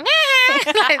Simpsons, he's like,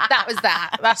 like that was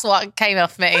that. That's what came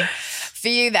off me. For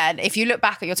you then, if you look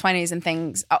back at your 20s and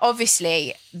things,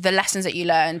 obviously the lessons that you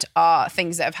learned are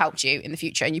things that have helped you in the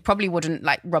future, and you probably wouldn't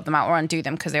like rub them out or undo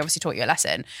them because they obviously taught you a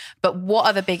lesson. But what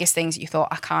are the biggest things that you thought,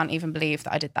 I can't even believe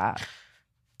that I did that?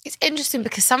 It's interesting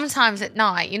because sometimes at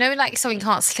night, you know, like someone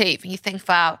can't sleep and you think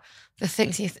about the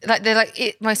things they're like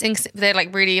they're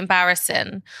like really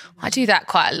embarrassing. I do that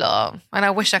quite a lot and I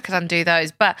wish I could undo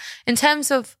those. But in terms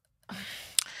of,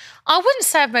 I wouldn't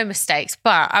say I've made mistakes,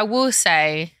 but I will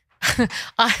say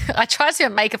I tried to be a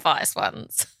makeup artist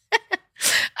once.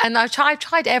 And I've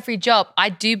tried every job. I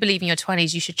do believe in your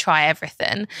 20s, you should try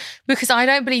everything, because I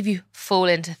don't believe you fall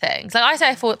into things. Like I say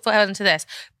I fell into this,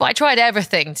 but I tried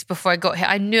everything before I got here.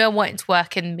 I knew I wanted to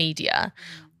work in media.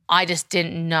 I just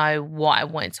didn't know what I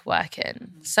wanted to work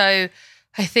in. So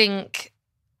I think,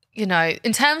 you know,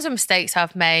 in terms of mistakes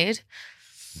I've made,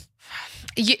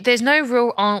 there's no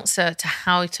real answer to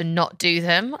how to not do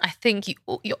them. I think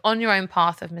you're on your own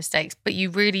path of mistakes, but you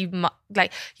really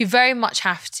you very much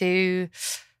have to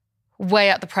weigh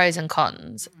up the pros and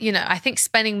cons. You know, I think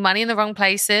spending money in the wrong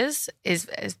places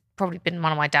has probably been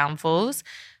one of my downfalls.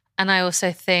 And I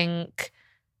also think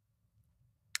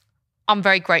I'm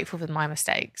very grateful for my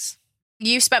mistakes.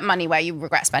 You've spent money where you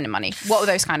regret spending money. What were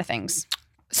those kind of things?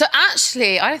 So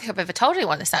actually, I don't think I've ever told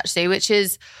anyone this actually, which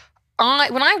is I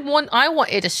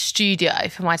wanted a studio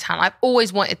for my talent. I've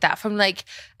always wanted that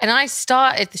and I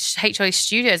started the HOA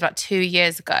studios about 2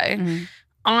 years ago.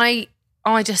 I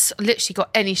just literally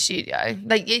got any studio.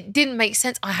 Like it didn't make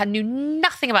sense. I knew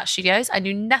nothing about studios. I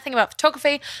knew nothing about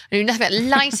photography. I knew nothing about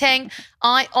lighting.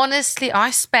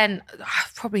 I spent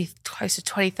probably close to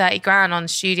 20, 30 grand on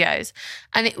studios.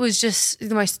 And it was just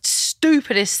the most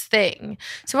stupidest thing.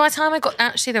 So by the time I got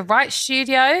actually the right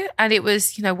studio, and it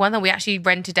was, you know, one that we actually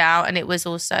rented out, and it was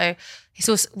also,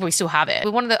 we still have it.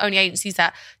 We're one of the only agencies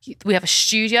that we have a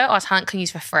studio our talent can use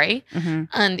for free.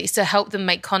 And it's to help them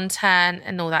make content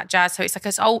and all that jazz. So it's like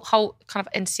this whole kind of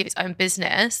entity of its own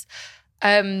business.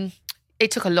 It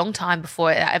took a long time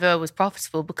before it ever was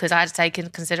profitable, because I had to take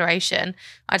into consideration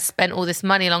I'd spent all this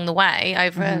money along the way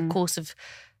over a course of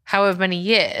however many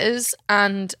years.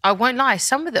 And I won't lie,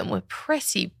 some of them were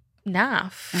pretty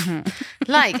naff.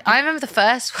 Like I remember the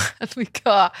first one we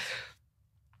got,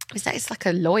 it's like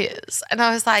a lawyer's, and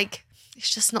I was like,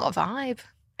 it's just not a vibe.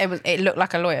 It looked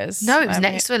like a lawyer's. No, it was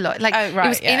next to a lawyer. Like it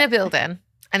was in a building,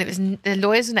 and it was the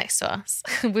lawyers were next to us.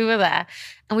 We were there,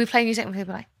 and we played music, and we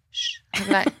were like, shh. And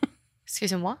we were like,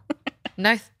 excuse me, what?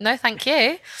 No, thank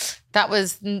you. That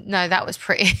was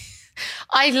pretty.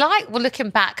 Looking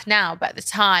back now, but at the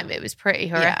time it was pretty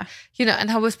horrific, you know,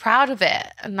 and I was proud of it.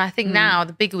 And I think now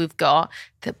the bigger we've got,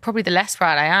 probably the less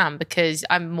proud I am, because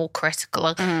I'm more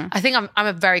critical. I think I'm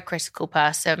a very critical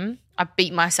person. I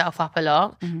beat myself up a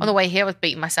lot. On the way here, I was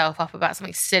beating myself up about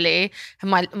something silly. And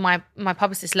my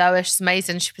publicist, Lois, she's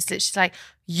amazing. She's like,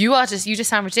 you just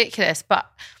sound ridiculous. But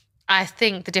I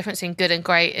think the difference between good and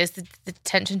great is the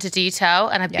attention to detail,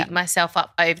 and I beat myself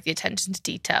up over the attention to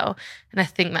detail. And I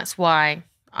think that's why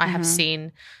I have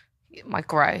seen my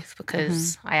growth,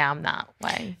 because I am that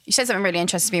way. You said something really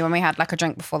interesting to me when we had like a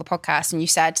drink before the podcast, and you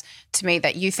said to me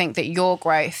that you think that your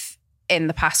growth in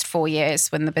the past 4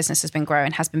 years, when the business has been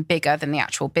growing, has been bigger than the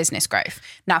actual business growth.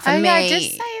 Now, for me, I did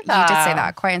say that. You did say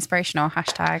that. Quite inspirational.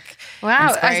 Hashtag wow,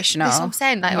 inspirational. That's what I'm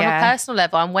saying. Like on a personal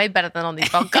level, I'm way better than on these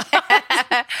podcasts.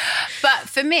 But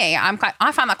for me,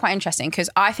 I found that quite interesting, because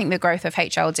I think the growth of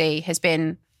HLD has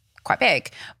been quite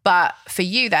big. But for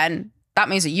you, then that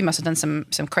means that you must have done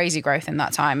some crazy growth in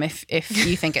that time. If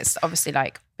you think it's obviously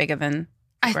like bigger than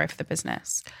the growth of the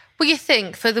business. Well, you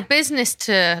think for the business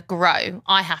to grow,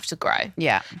 I have to grow.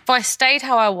 Yeah. If I stayed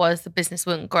how I was, the business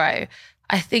wouldn't grow.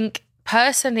 I think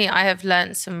personally, I have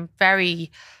learned some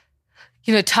very,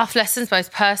 you know, tough lessons,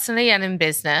 both personally and in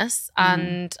business.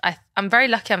 And I'm very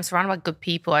lucky I'm surrounded by good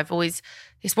people. It's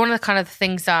one of the kind of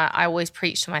things that I always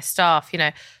preach to my staff, you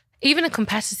know, even the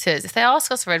competitors, if they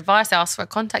ask us for advice, they ask for a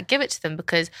contact, give it to them,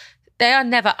 because they are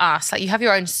never us. Like you have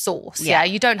your own source. Yeah.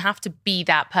 You don't have to be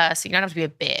that person. You don't have to be a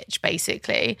bitch,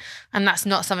 basically. And that's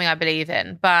not something I believe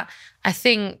in. But I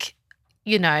think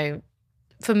you know,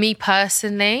 for me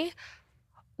personally,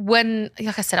 when,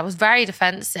 like I said, I was very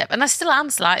defensive, and I still am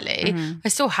slightly. I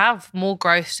still have more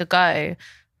growth to go.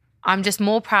 I'm just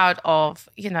more proud of,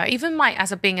 you know, even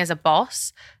being as a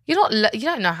boss, you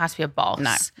don't know how to be a boss.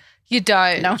 No. You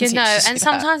don't, no you know, and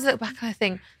sometimes I look back and I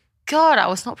think, God, I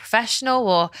was not professional,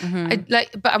 or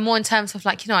but I'm more in terms of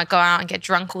like, you know, I go out and get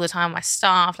drunk all the time with my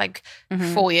staff, like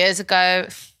 4 years ago.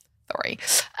 Sorry.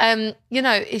 You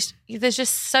know, there's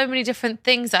just so many different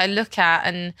things that I look at,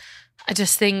 and I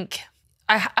just think,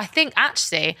 I think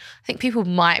people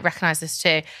might recognize this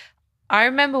too. I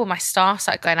remember when my staff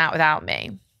started going out without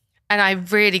me, and I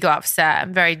really got upset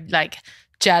and very like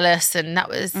jealous, and that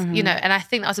was, you know, and I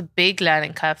think that was a big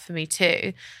learning curve for me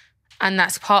too. And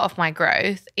that's part of my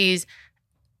growth. It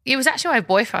was actually my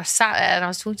boyfriend. I was sat there and I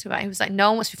was talking to him. He was like, no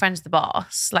one wants to be friends with the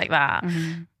boss like that.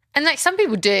 And like some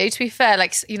people do, to be fair,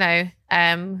 like, you know,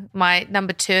 my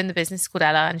number 2 in the business is called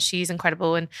Ella, and she's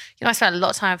incredible. And, you know, I spent a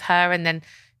lot of time with her. And then,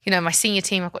 you know, my senior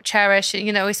team, I've got Cherish,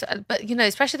 you know, but, you know,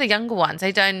 especially the younger ones,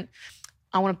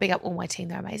 I want to big up all my team.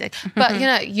 They're amazing. But, you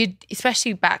know,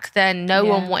 especially back then, no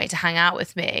one wanted to hang out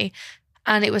with me.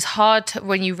 And it was hard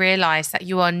when you realise that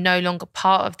you are no longer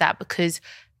part of that, because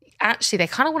actually they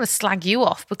kind of want to slag you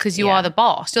off because you are the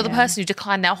boss. You're the person who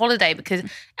declined their holiday because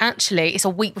actually it's a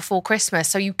week before Christmas.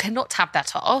 So you cannot tab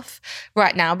that off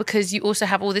right now because you also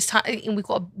have all this time and we've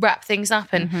got to wrap things up.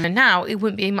 And now it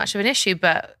wouldn't be much of an issue.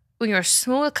 But when you're a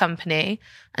smaller company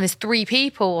and there's 3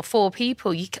 people or 4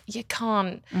 people, you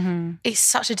can't, it's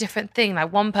such a different thing.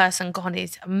 Like one person gone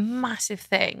is a massive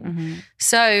thing.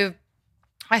 So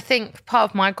I think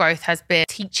part of my growth has been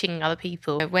teaching other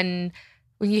people. When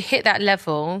you hit that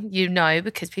level, you know,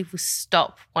 because people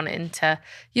stop wanting to,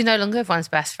 you're no longer everyone's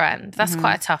best friend. That's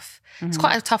quite a tough, it's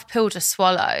quite a tough pill to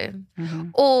swallow.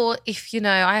 Or if, you know,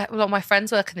 a lot of my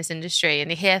friends work in this industry and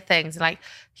you hear things like,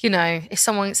 you know, if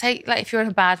someone, say, like if you're in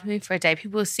a bad mood for a day,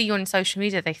 people will see you on social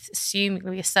media, they assume you're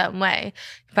going to be a certain way.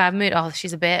 Bad mood, oh,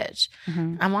 she's a bitch.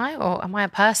 Am I? Or am I a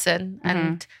person?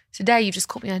 And today you just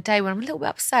caught me on a day when I'm a little bit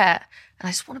upset and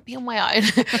I just want to be on my own.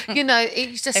 You know,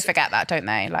 it's just... They forget that, don't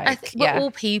they? Like, we're all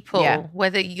people,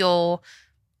 whether you're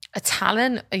a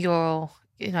talent or you're,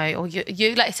 you know, or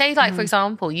you like, say like, for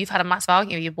example, you've had a massive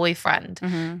argument with your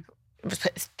boyfriend.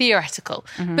 It's theoretical,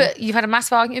 but you've had a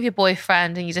massive argument with your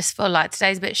boyfriend and you just feel like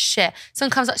today's a bit shit. Someone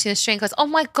comes up to you in the street and goes, oh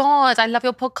my God, I love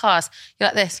your podcast. You're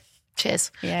like this.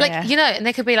 Cheers. You know, and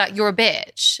they could be like, you're a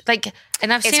bitch. Like,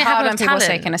 and I've seen it happen with people talent.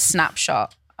 taking a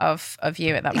snapshot of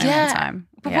you at that moment in time.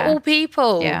 But we're all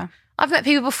people. Yeah. I've met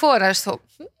people before and I just thought,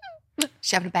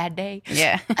 she's having a bad day.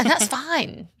 Yeah. And that's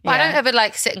fine. But I don't ever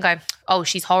like sit and go, oh,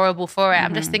 she's horrible for it.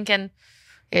 I'm just thinking,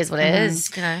 it is what it is,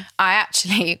 you know. I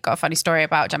actually got a funny story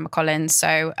about Gemma Collins.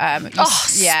 So, spill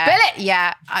it.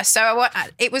 Yeah. So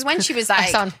it was when she was like, I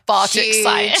sound far too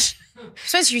excited.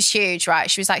 So she was huge, right?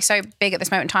 She was like so big at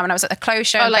this moment in time, and I was at the close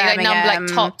show. Oh,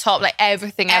 like top, like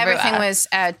everything was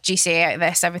GC,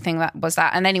 this, everything that was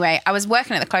that. And anyway, I was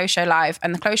working at the close show live,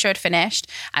 and the close show had finished,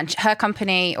 and her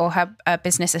company or her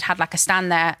business had like a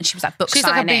stand there, and she was like She's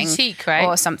signing, like a boutique, right,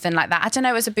 or something like that. I don't know,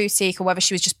 it was a boutique or whether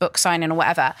she was just book signing or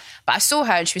whatever. But I saw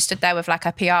her, and she was stood there with like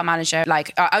a PR manager,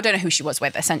 like I don't know who she was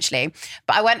with, essentially.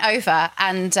 But I went over,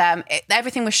 and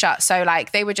everything was shut, so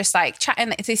like they were just like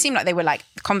chatting. They seemed like they were like,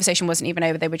 the conversation wasn't even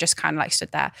over. They were just kind of like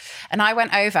stood there. And I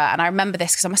went over, and I remember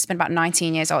this because I must have been about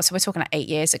 19 years old. So we're talking like 8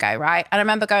 years ago, right? And I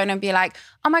remember going and be like,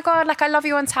 oh my God, like I love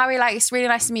you on Towie. Like it's really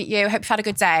nice to meet you. Hope you've had a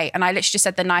good day. And I literally just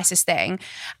said the nicest thing.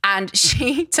 And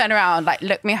she turned around, like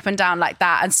looked me up and down like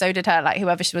that. And so did her, like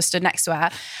whoever she was stood next to her.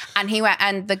 And he went,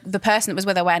 and the person that was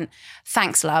with her went,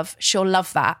 thanks, love. She'll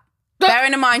love that.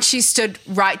 Bearing in mind, she stood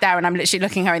right there and I'm literally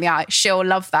looking her in the eye. She'll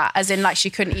love that. As in, like,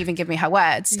 she couldn't even give me her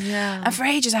words. Yeah. And for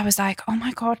ages, I was like, oh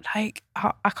my God, like,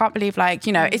 I can't believe, like,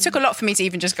 you know, it took a lot for me to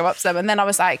even just go up to them. And then I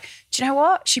was like, do you know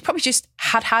what? She probably just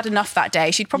had enough that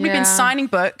day. She'd probably been signing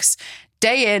books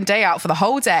day in, day out for the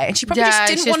whole day. And she probably just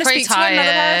didn't want to speak to another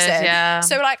person. Yeah.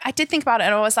 So like, I did think about it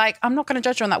and I was like, I'm not going to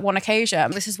judge her on that one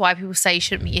occasion. This is why people say you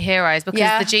shouldn't meet your heroes, because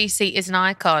the GC is an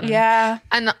icon. Yeah.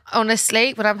 And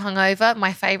honestly, when I'm hungover,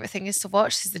 my favourite thing is to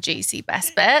watch is the GC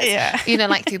best bits. Yeah. You know,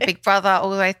 like through Big Brother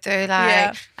all the way through,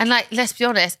 like, and like, let's be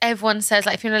honest, everyone says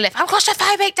like, if you're in a lift, I'm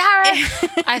claustrophobic,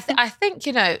 Darren. I think,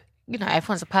 you know,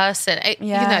 everyone's a person.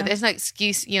 You know, there's no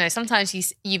excuse. You know, sometimes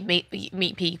you meet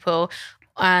people.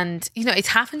 And, you know, it's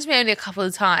happened to me only a couple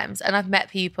of times and I've met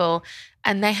people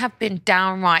and they have been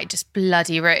downright just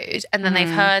bloody rude. And then they've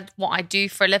heard what I do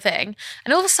for a living.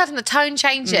 And all of a sudden the tone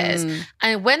changes.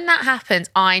 And when that happens,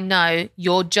 I know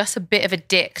you're just a bit of a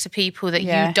dick to people that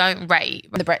you don't rate.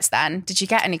 The Brits then, did you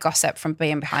get any gossip from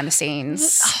being behind the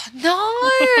scenes? Oh,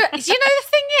 no. You know, the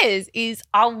thing is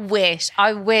I wish,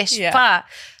 but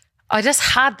I just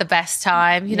had the best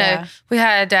time. You know, we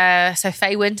had, so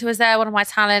Faye Winter was there, one of my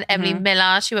talent, Emily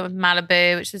Miller, she went with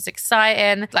Malibu, which was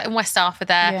exciting. Like all my staff were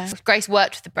there. Yeah. Grace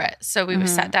worked with the Brits. So we were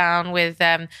sat down with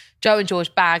Joe and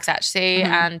George Baggs actually,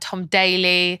 and Tom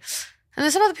Daly. And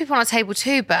there's some other people on our table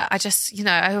too, but I just, you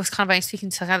know, I was kind of only speaking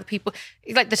to other people.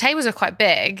 Like the tables are quite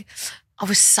big. I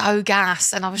was so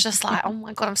gassed and I was just like, oh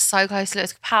my God, I'm so close to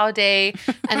Lewis Capaldi.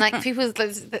 And like people,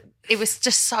 it was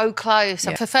just so close.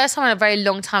 For the first time in a very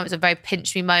long time, it was a very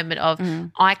pinch me moment of,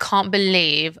 I can't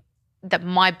believe that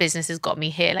my business has got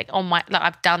me here. Like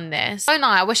I've done this. Oh no,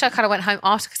 I wish I kind of went home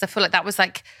after because I feel like that was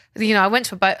like, you know, I went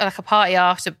to a party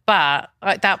after, but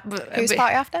like that. Whose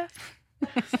party after?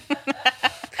 I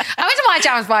went to my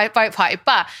Jam's boat party,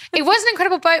 but it was an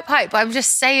incredible boat party. But I'm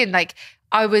just saying, like,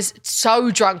 I was so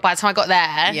drunk by the time I got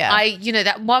there. Yeah. You know,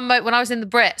 that one moment when I was in the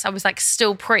Brits, I was like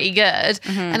still pretty good.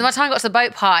 And by the time I got to the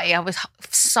boat party, I was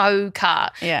so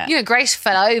cut. Yeah. You know, Grace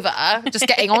fell over just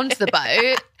getting onto the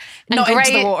boat. Not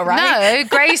into the water, right? No,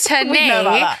 Grace turned We knee. know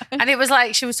about that. And it was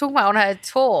like she was talking about on her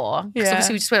tour. Because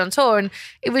obviously we just went on tour. And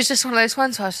it was just one of those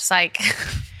ones where I was just like,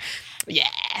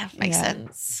 makes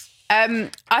sense.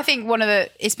 I think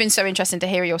it's been so interesting to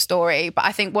hear your story, but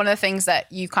I think one of the things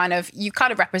that you kind of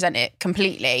represent it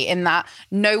completely in that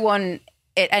no one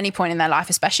at any point in their life,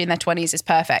 especially in their 20s, is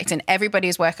perfect and everybody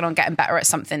is working on getting better at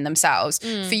something themselves.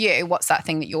 For you, what's that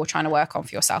thing that you're trying to work on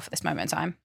for yourself at this moment in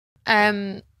time?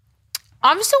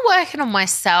 I'm still working on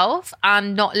myself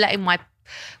and not letting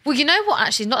well, you know what,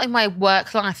 actually, not letting my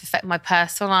work life affect my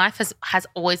personal life has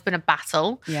always been a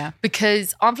battle. Yeah.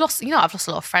 Because I've lost a lot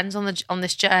of friends on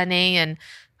this journey, and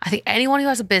I think anyone who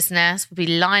has a business would be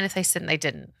lying if they said they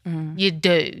didn't. You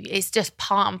do. It's just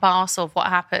part and parcel of what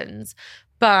happens.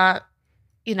 But,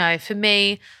 you know, for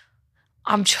me,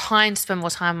 I'm trying to spend more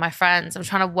time with my friends. I'm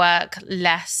trying to work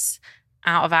less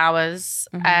out of hours.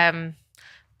 But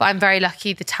I'm very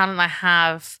lucky. The talent I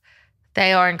have,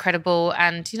 they are incredible,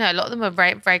 and you know, a lot of them are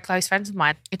very, very close friends of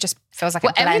mine. It just feels like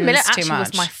it blends Emily Miller too actually much.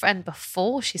 was my friend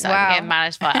before she started getting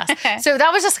managed by us, so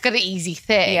that was just like an easy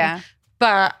thing. Yeah.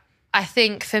 But I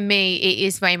think for me, it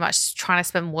is very much trying to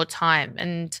spend more time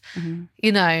and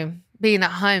you know, being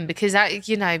at home, because that,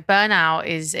 you know, burnout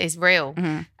is real,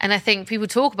 and I think people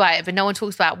talk about it, but no one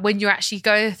talks about when you're actually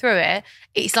going through it.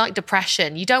 It's like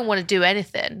depression. You don't want to do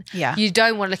anything. Yeah. You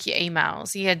don't want to look at your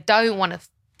emails. You don't want to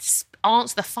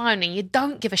answer the phone, and you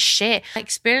don't give a shit. I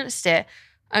experienced it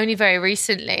only very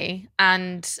recently,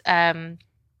 and it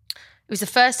was the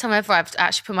first time ever I've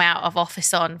actually put my out of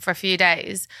office on for a few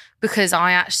days, because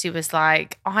I actually was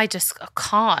like, I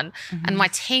can't. And my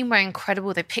team were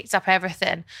incredible. They picked up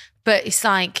everything. But it's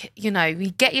like, you know,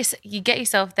 you get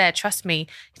yourself there. Trust me,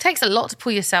 it takes a lot to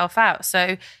pull yourself out.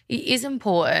 So it is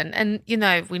important. And, you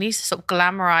know, we need to stop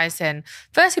glamorizing.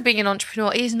 Firstly, being an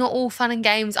entrepreneur is not all fun and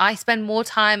games. I spend more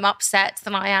time upset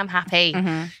than I am happy.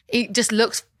 It just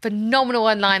looks phenomenal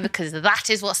online because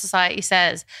that is what society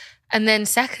says. And then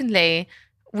secondly,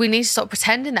 we need to stop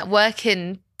pretending that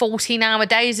working 14-hour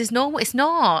days is normal. It's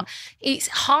not. It's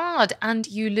hard, and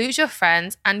you lose your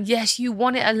friends, and yes, you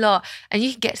want it a lot and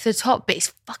you can get to the top, but it's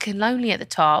fucking lonely at the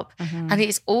top. And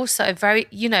it's also very,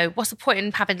 you know, what's the point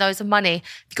in having loads of money?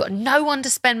 You've got no one to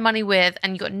spend money with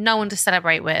and you've got no one to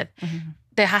celebrate with.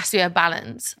 There has to be a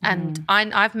balance. And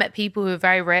I've met people who are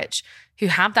very rich who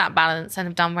have that balance and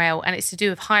have done well, and it's to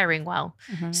do with hiring well.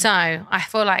 So I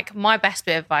feel like my best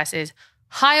bit of advice is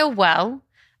hire well,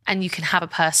 and you can have a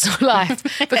personal life.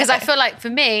 Because I feel like for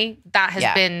me, that has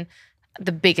been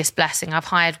the biggest blessing. I've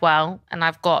hired well, and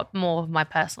I've got more of my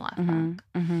personal life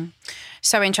back.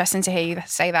 So interesting to hear you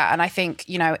say that. And I think,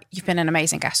 you know, you've been an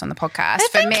amazing guest on the podcast.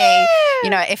 For me,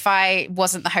 you know, if I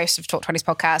wasn't the host of Talk 20's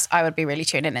podcast, I would be really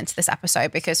tuning into this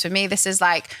episode, because for me, this is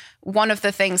like one of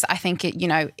the things I think it, you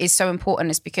know, is so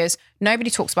important, is because nobody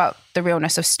talks about the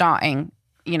realness of starting,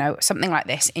 you know, something like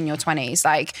this in your 20s.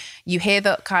 Like you hear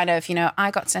that kind of, you know,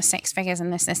 I got to 6 figures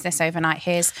and this overnight.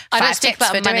 Here's 5 I don't speak tips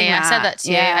about for money. doing I said that. that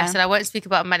to you. I said I won't speak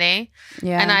about money.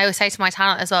 And I always say to my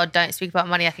talent as well, don't speak about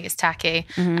money. I think it's tacky.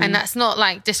 And that's not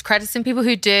like discrediting people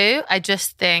who do. I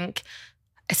just think,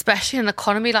 especially in an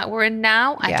economy like we're in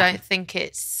now, I don't think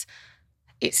it's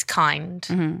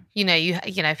kind. You know,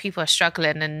 you know, people are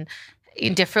struggling, and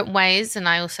in different ways. And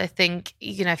I also think,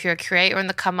 if you're a creator on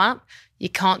the come up, you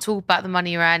can't talk about the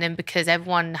money you're earning because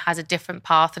everyone has a different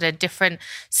path and a different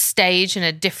stage and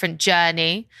a different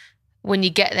journey. When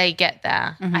you get there, you get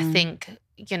there. I think,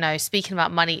 speaking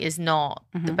about money is not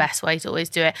the best way to always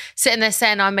do it. Sitting there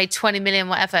saying, I made 20 million,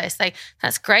 whatever. It's like,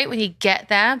 that's great when you get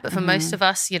there. But for most of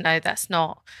us, that's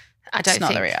not, it's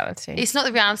not the reality. It's not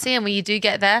the reality. And when you do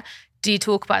get there, do you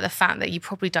talk about the fact that you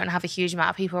probably don't have a huge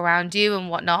amount of people around you and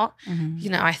whatnot?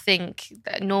 I think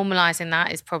that normalizing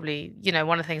that is probably,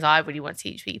 one of the things I really want to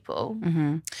teach people.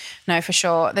 No, for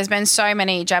sure. There's been so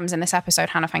many gems in this episode,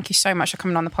 Hannah. Thank you so much for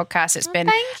coming on the podcast. It's been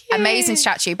amazing to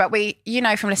chat to you. But we,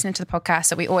 from listening to the podcast,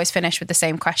 that we always finish with the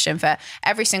same question for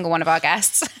every single one of our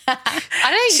guests. I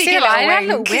don't see it. I have a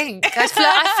little wink. I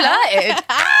flirted.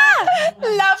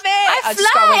 Love it. I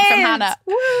just got a wink from Hannah.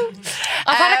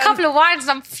 I've had a couple of wines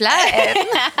and I'm flirting.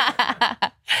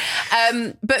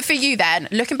 But for you then,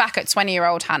 looking back at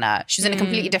 20-year-old Hannah, she's in a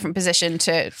completely different position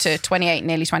to 28,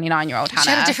 nearly 29-year-old Hannah. She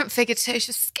had a different figure too. She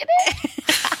was skinny.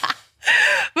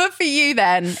 But for you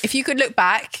then, if you could look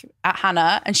back at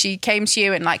Hannah and she came to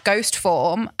you in like ghost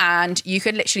form and you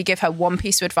could literally give her one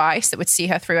piece of advice that would see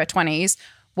her through her 20s,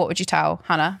 what would you tell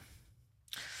Hannah?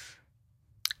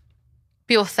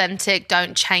 Be authentic,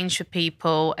 don't change for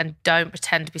people, and don't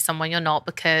pretend to be someone you're not,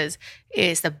 because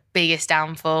it's the biggest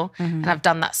downfall. And I've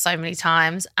done that so many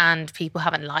times and people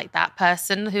haven't liked that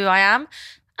person who I am.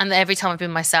 And every time I've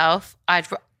been myself,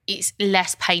 it's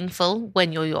less painful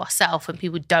when you're yourself and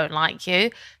people don't like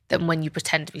you than when you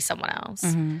pretend to be someone else.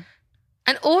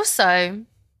 And also,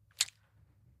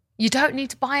 you don't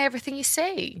need to buy everything you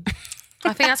see.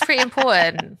 I think that's pretty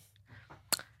important.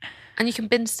 And you can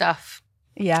bin stuff.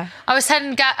 Yeah. I was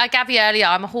telling Gabby earlier,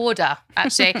 I'm a hoarder,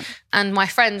 actually. And my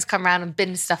friends come around and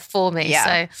bin stuff for me.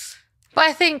 Yeah. But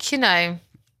I think, there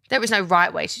is no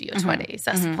right way to do your 20s.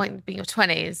 That's the point of being your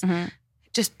 20s.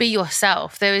 Just be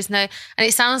yourself. There is no, and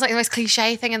it sounds like the most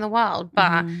cliche thing in the world,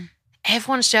 but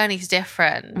everyone's journey is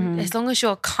different. As long as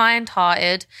you're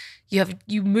kind-hearted,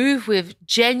 you move with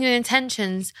genuine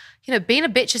intentions, being a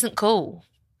bitch isn't cool.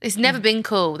 It's never been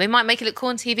cool. They might make it look cool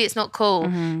on TV. It's not cool.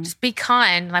 Just be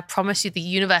kind. And I promise you the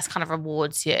universe kind of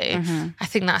rewards you. I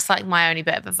think that's like my only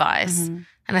bit of advice. And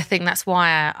I think that's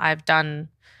why I've done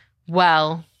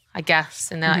well, I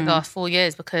guess, in the last 4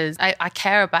 years, because I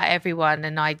care about everyone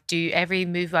and I do every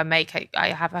move I make. I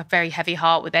have a very heavy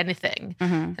heart with anything.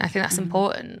 And I think that's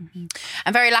important.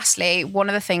 And very lastly, one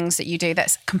of the things that you do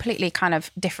that's completely kind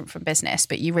of different from business,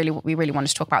 but we really wanted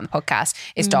to talk about in the podcast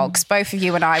is dogs. Both of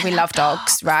you and we love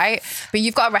dogs, right? But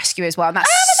you've got a rescue as well, and that's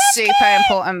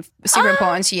super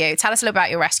important to you. Tell us a little about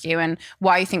your rescue and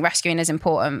why you think rescuing is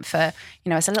important for,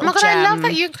 as a little Oh my God, gem. I love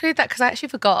that you include that because I actually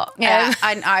forgot. Yeah,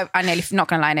 I nearly, not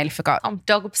going to lie, I nearly forgot. I'm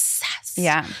dog obsessed.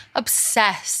 Yeah.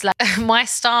 Obsessed. Like my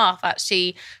staff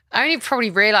actually, I only probably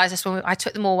realised this when I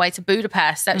took them all away to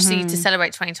Budapest actually to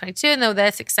celebrate 2022 and they were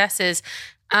their successes.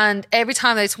 And every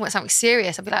time they talk about something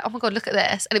serious, I'd be like, oh my God, look at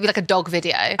this. And it'd be like a dog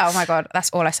video. Oh my God, that's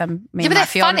all I send me and but my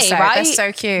they're funny, fiancé. right? They're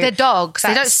so cute. They're dogs.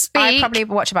 They don't speak. I probably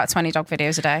watch about 20 dog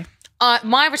videos a day.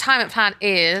 My retirement plan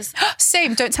is...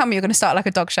 Same, don't tell me you're going to start like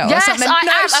a dog show or something. I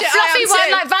am. A fluffy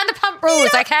one like Vanderpump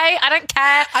Rules, okay? I don't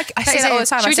care. I say that all the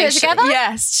time. Should we do it together?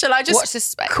 Yes. Shall I just watch this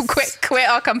space? Quit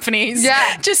our companies?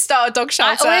 Yeah. Just start a dog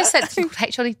shelter. I always said people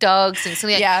hate any dogs and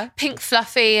something like pink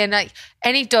fluffy and like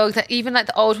any dog that even like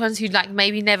the old ones who like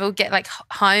maybe never get like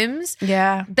homes.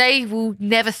 Yeah. They will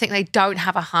never think they don't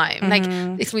have a home. Like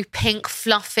it's going to be pink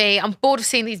fluffy. I'm bored of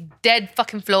seeing these dead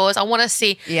fucking floors. I want to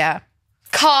see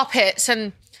carpets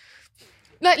and...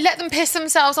 like, let them piss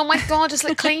themselves. Oh my God, just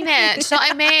like clean it. Do you know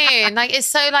what I mean? Like, it's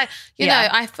so like, you know,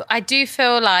 I do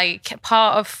feel like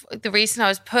part of the reason I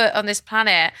was put on this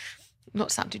planet, not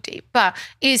to sound too deep, but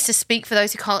is to speak for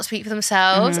those who can't speak for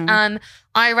themselves. And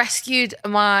I rescued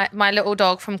my little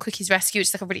dog from Cookie's Rescue.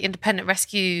 It's like a really independent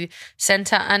rescue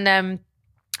centre. And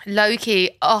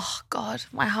Loki, oh God,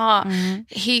 my heart.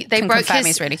 They broke his.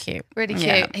 He's really cute. Really cute.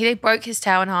 Yeah. They broke his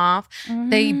tail in half.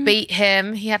 They beat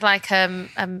him. He had like a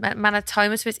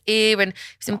hematoma to his ear and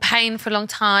he was in pain for a long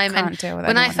time. Can't deal with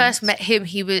when I anyone first else. met him,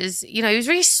 he was, he was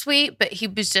really sweet, but he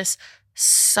was just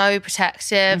so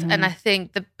protective. And I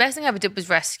think the best thing I ever did was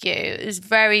rescue. It was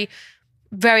very,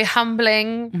 very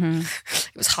humbling.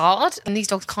 It was hard. And these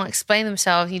dogs can't explain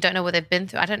themselves. You don't know what they've been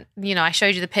through. I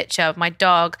showed you the picture of my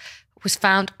dog was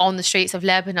found on the streets of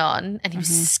Lebanon and he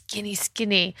was skinny.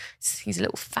 He's a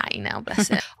little fatty now, bless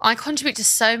him. I contribute to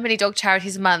so many dog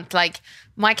charities a month. Like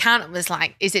my accountant was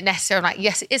like, is it necessary? I'm like,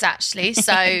 yes, it is actually.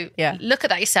 So look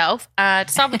at that yourself,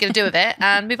 decide what you're going to do with it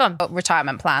and move on.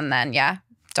 Retirement plan then, yeah?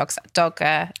 dog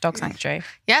sanctuary.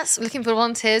 Yes, looking for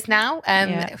volunteers now.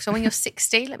 So when you're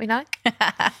 60, let me know.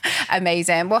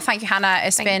 Amazing. Well, thank you, Hannah.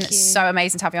 It's been so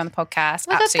amazing to have you on the podcast.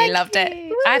 Well, absolutely loved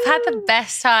it. I've had the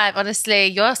best time, honestly.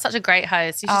 You're such a great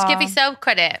host. You just give yourself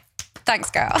credit.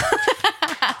 Thanks, girl.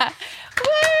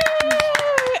 Woo!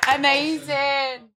 Amazing.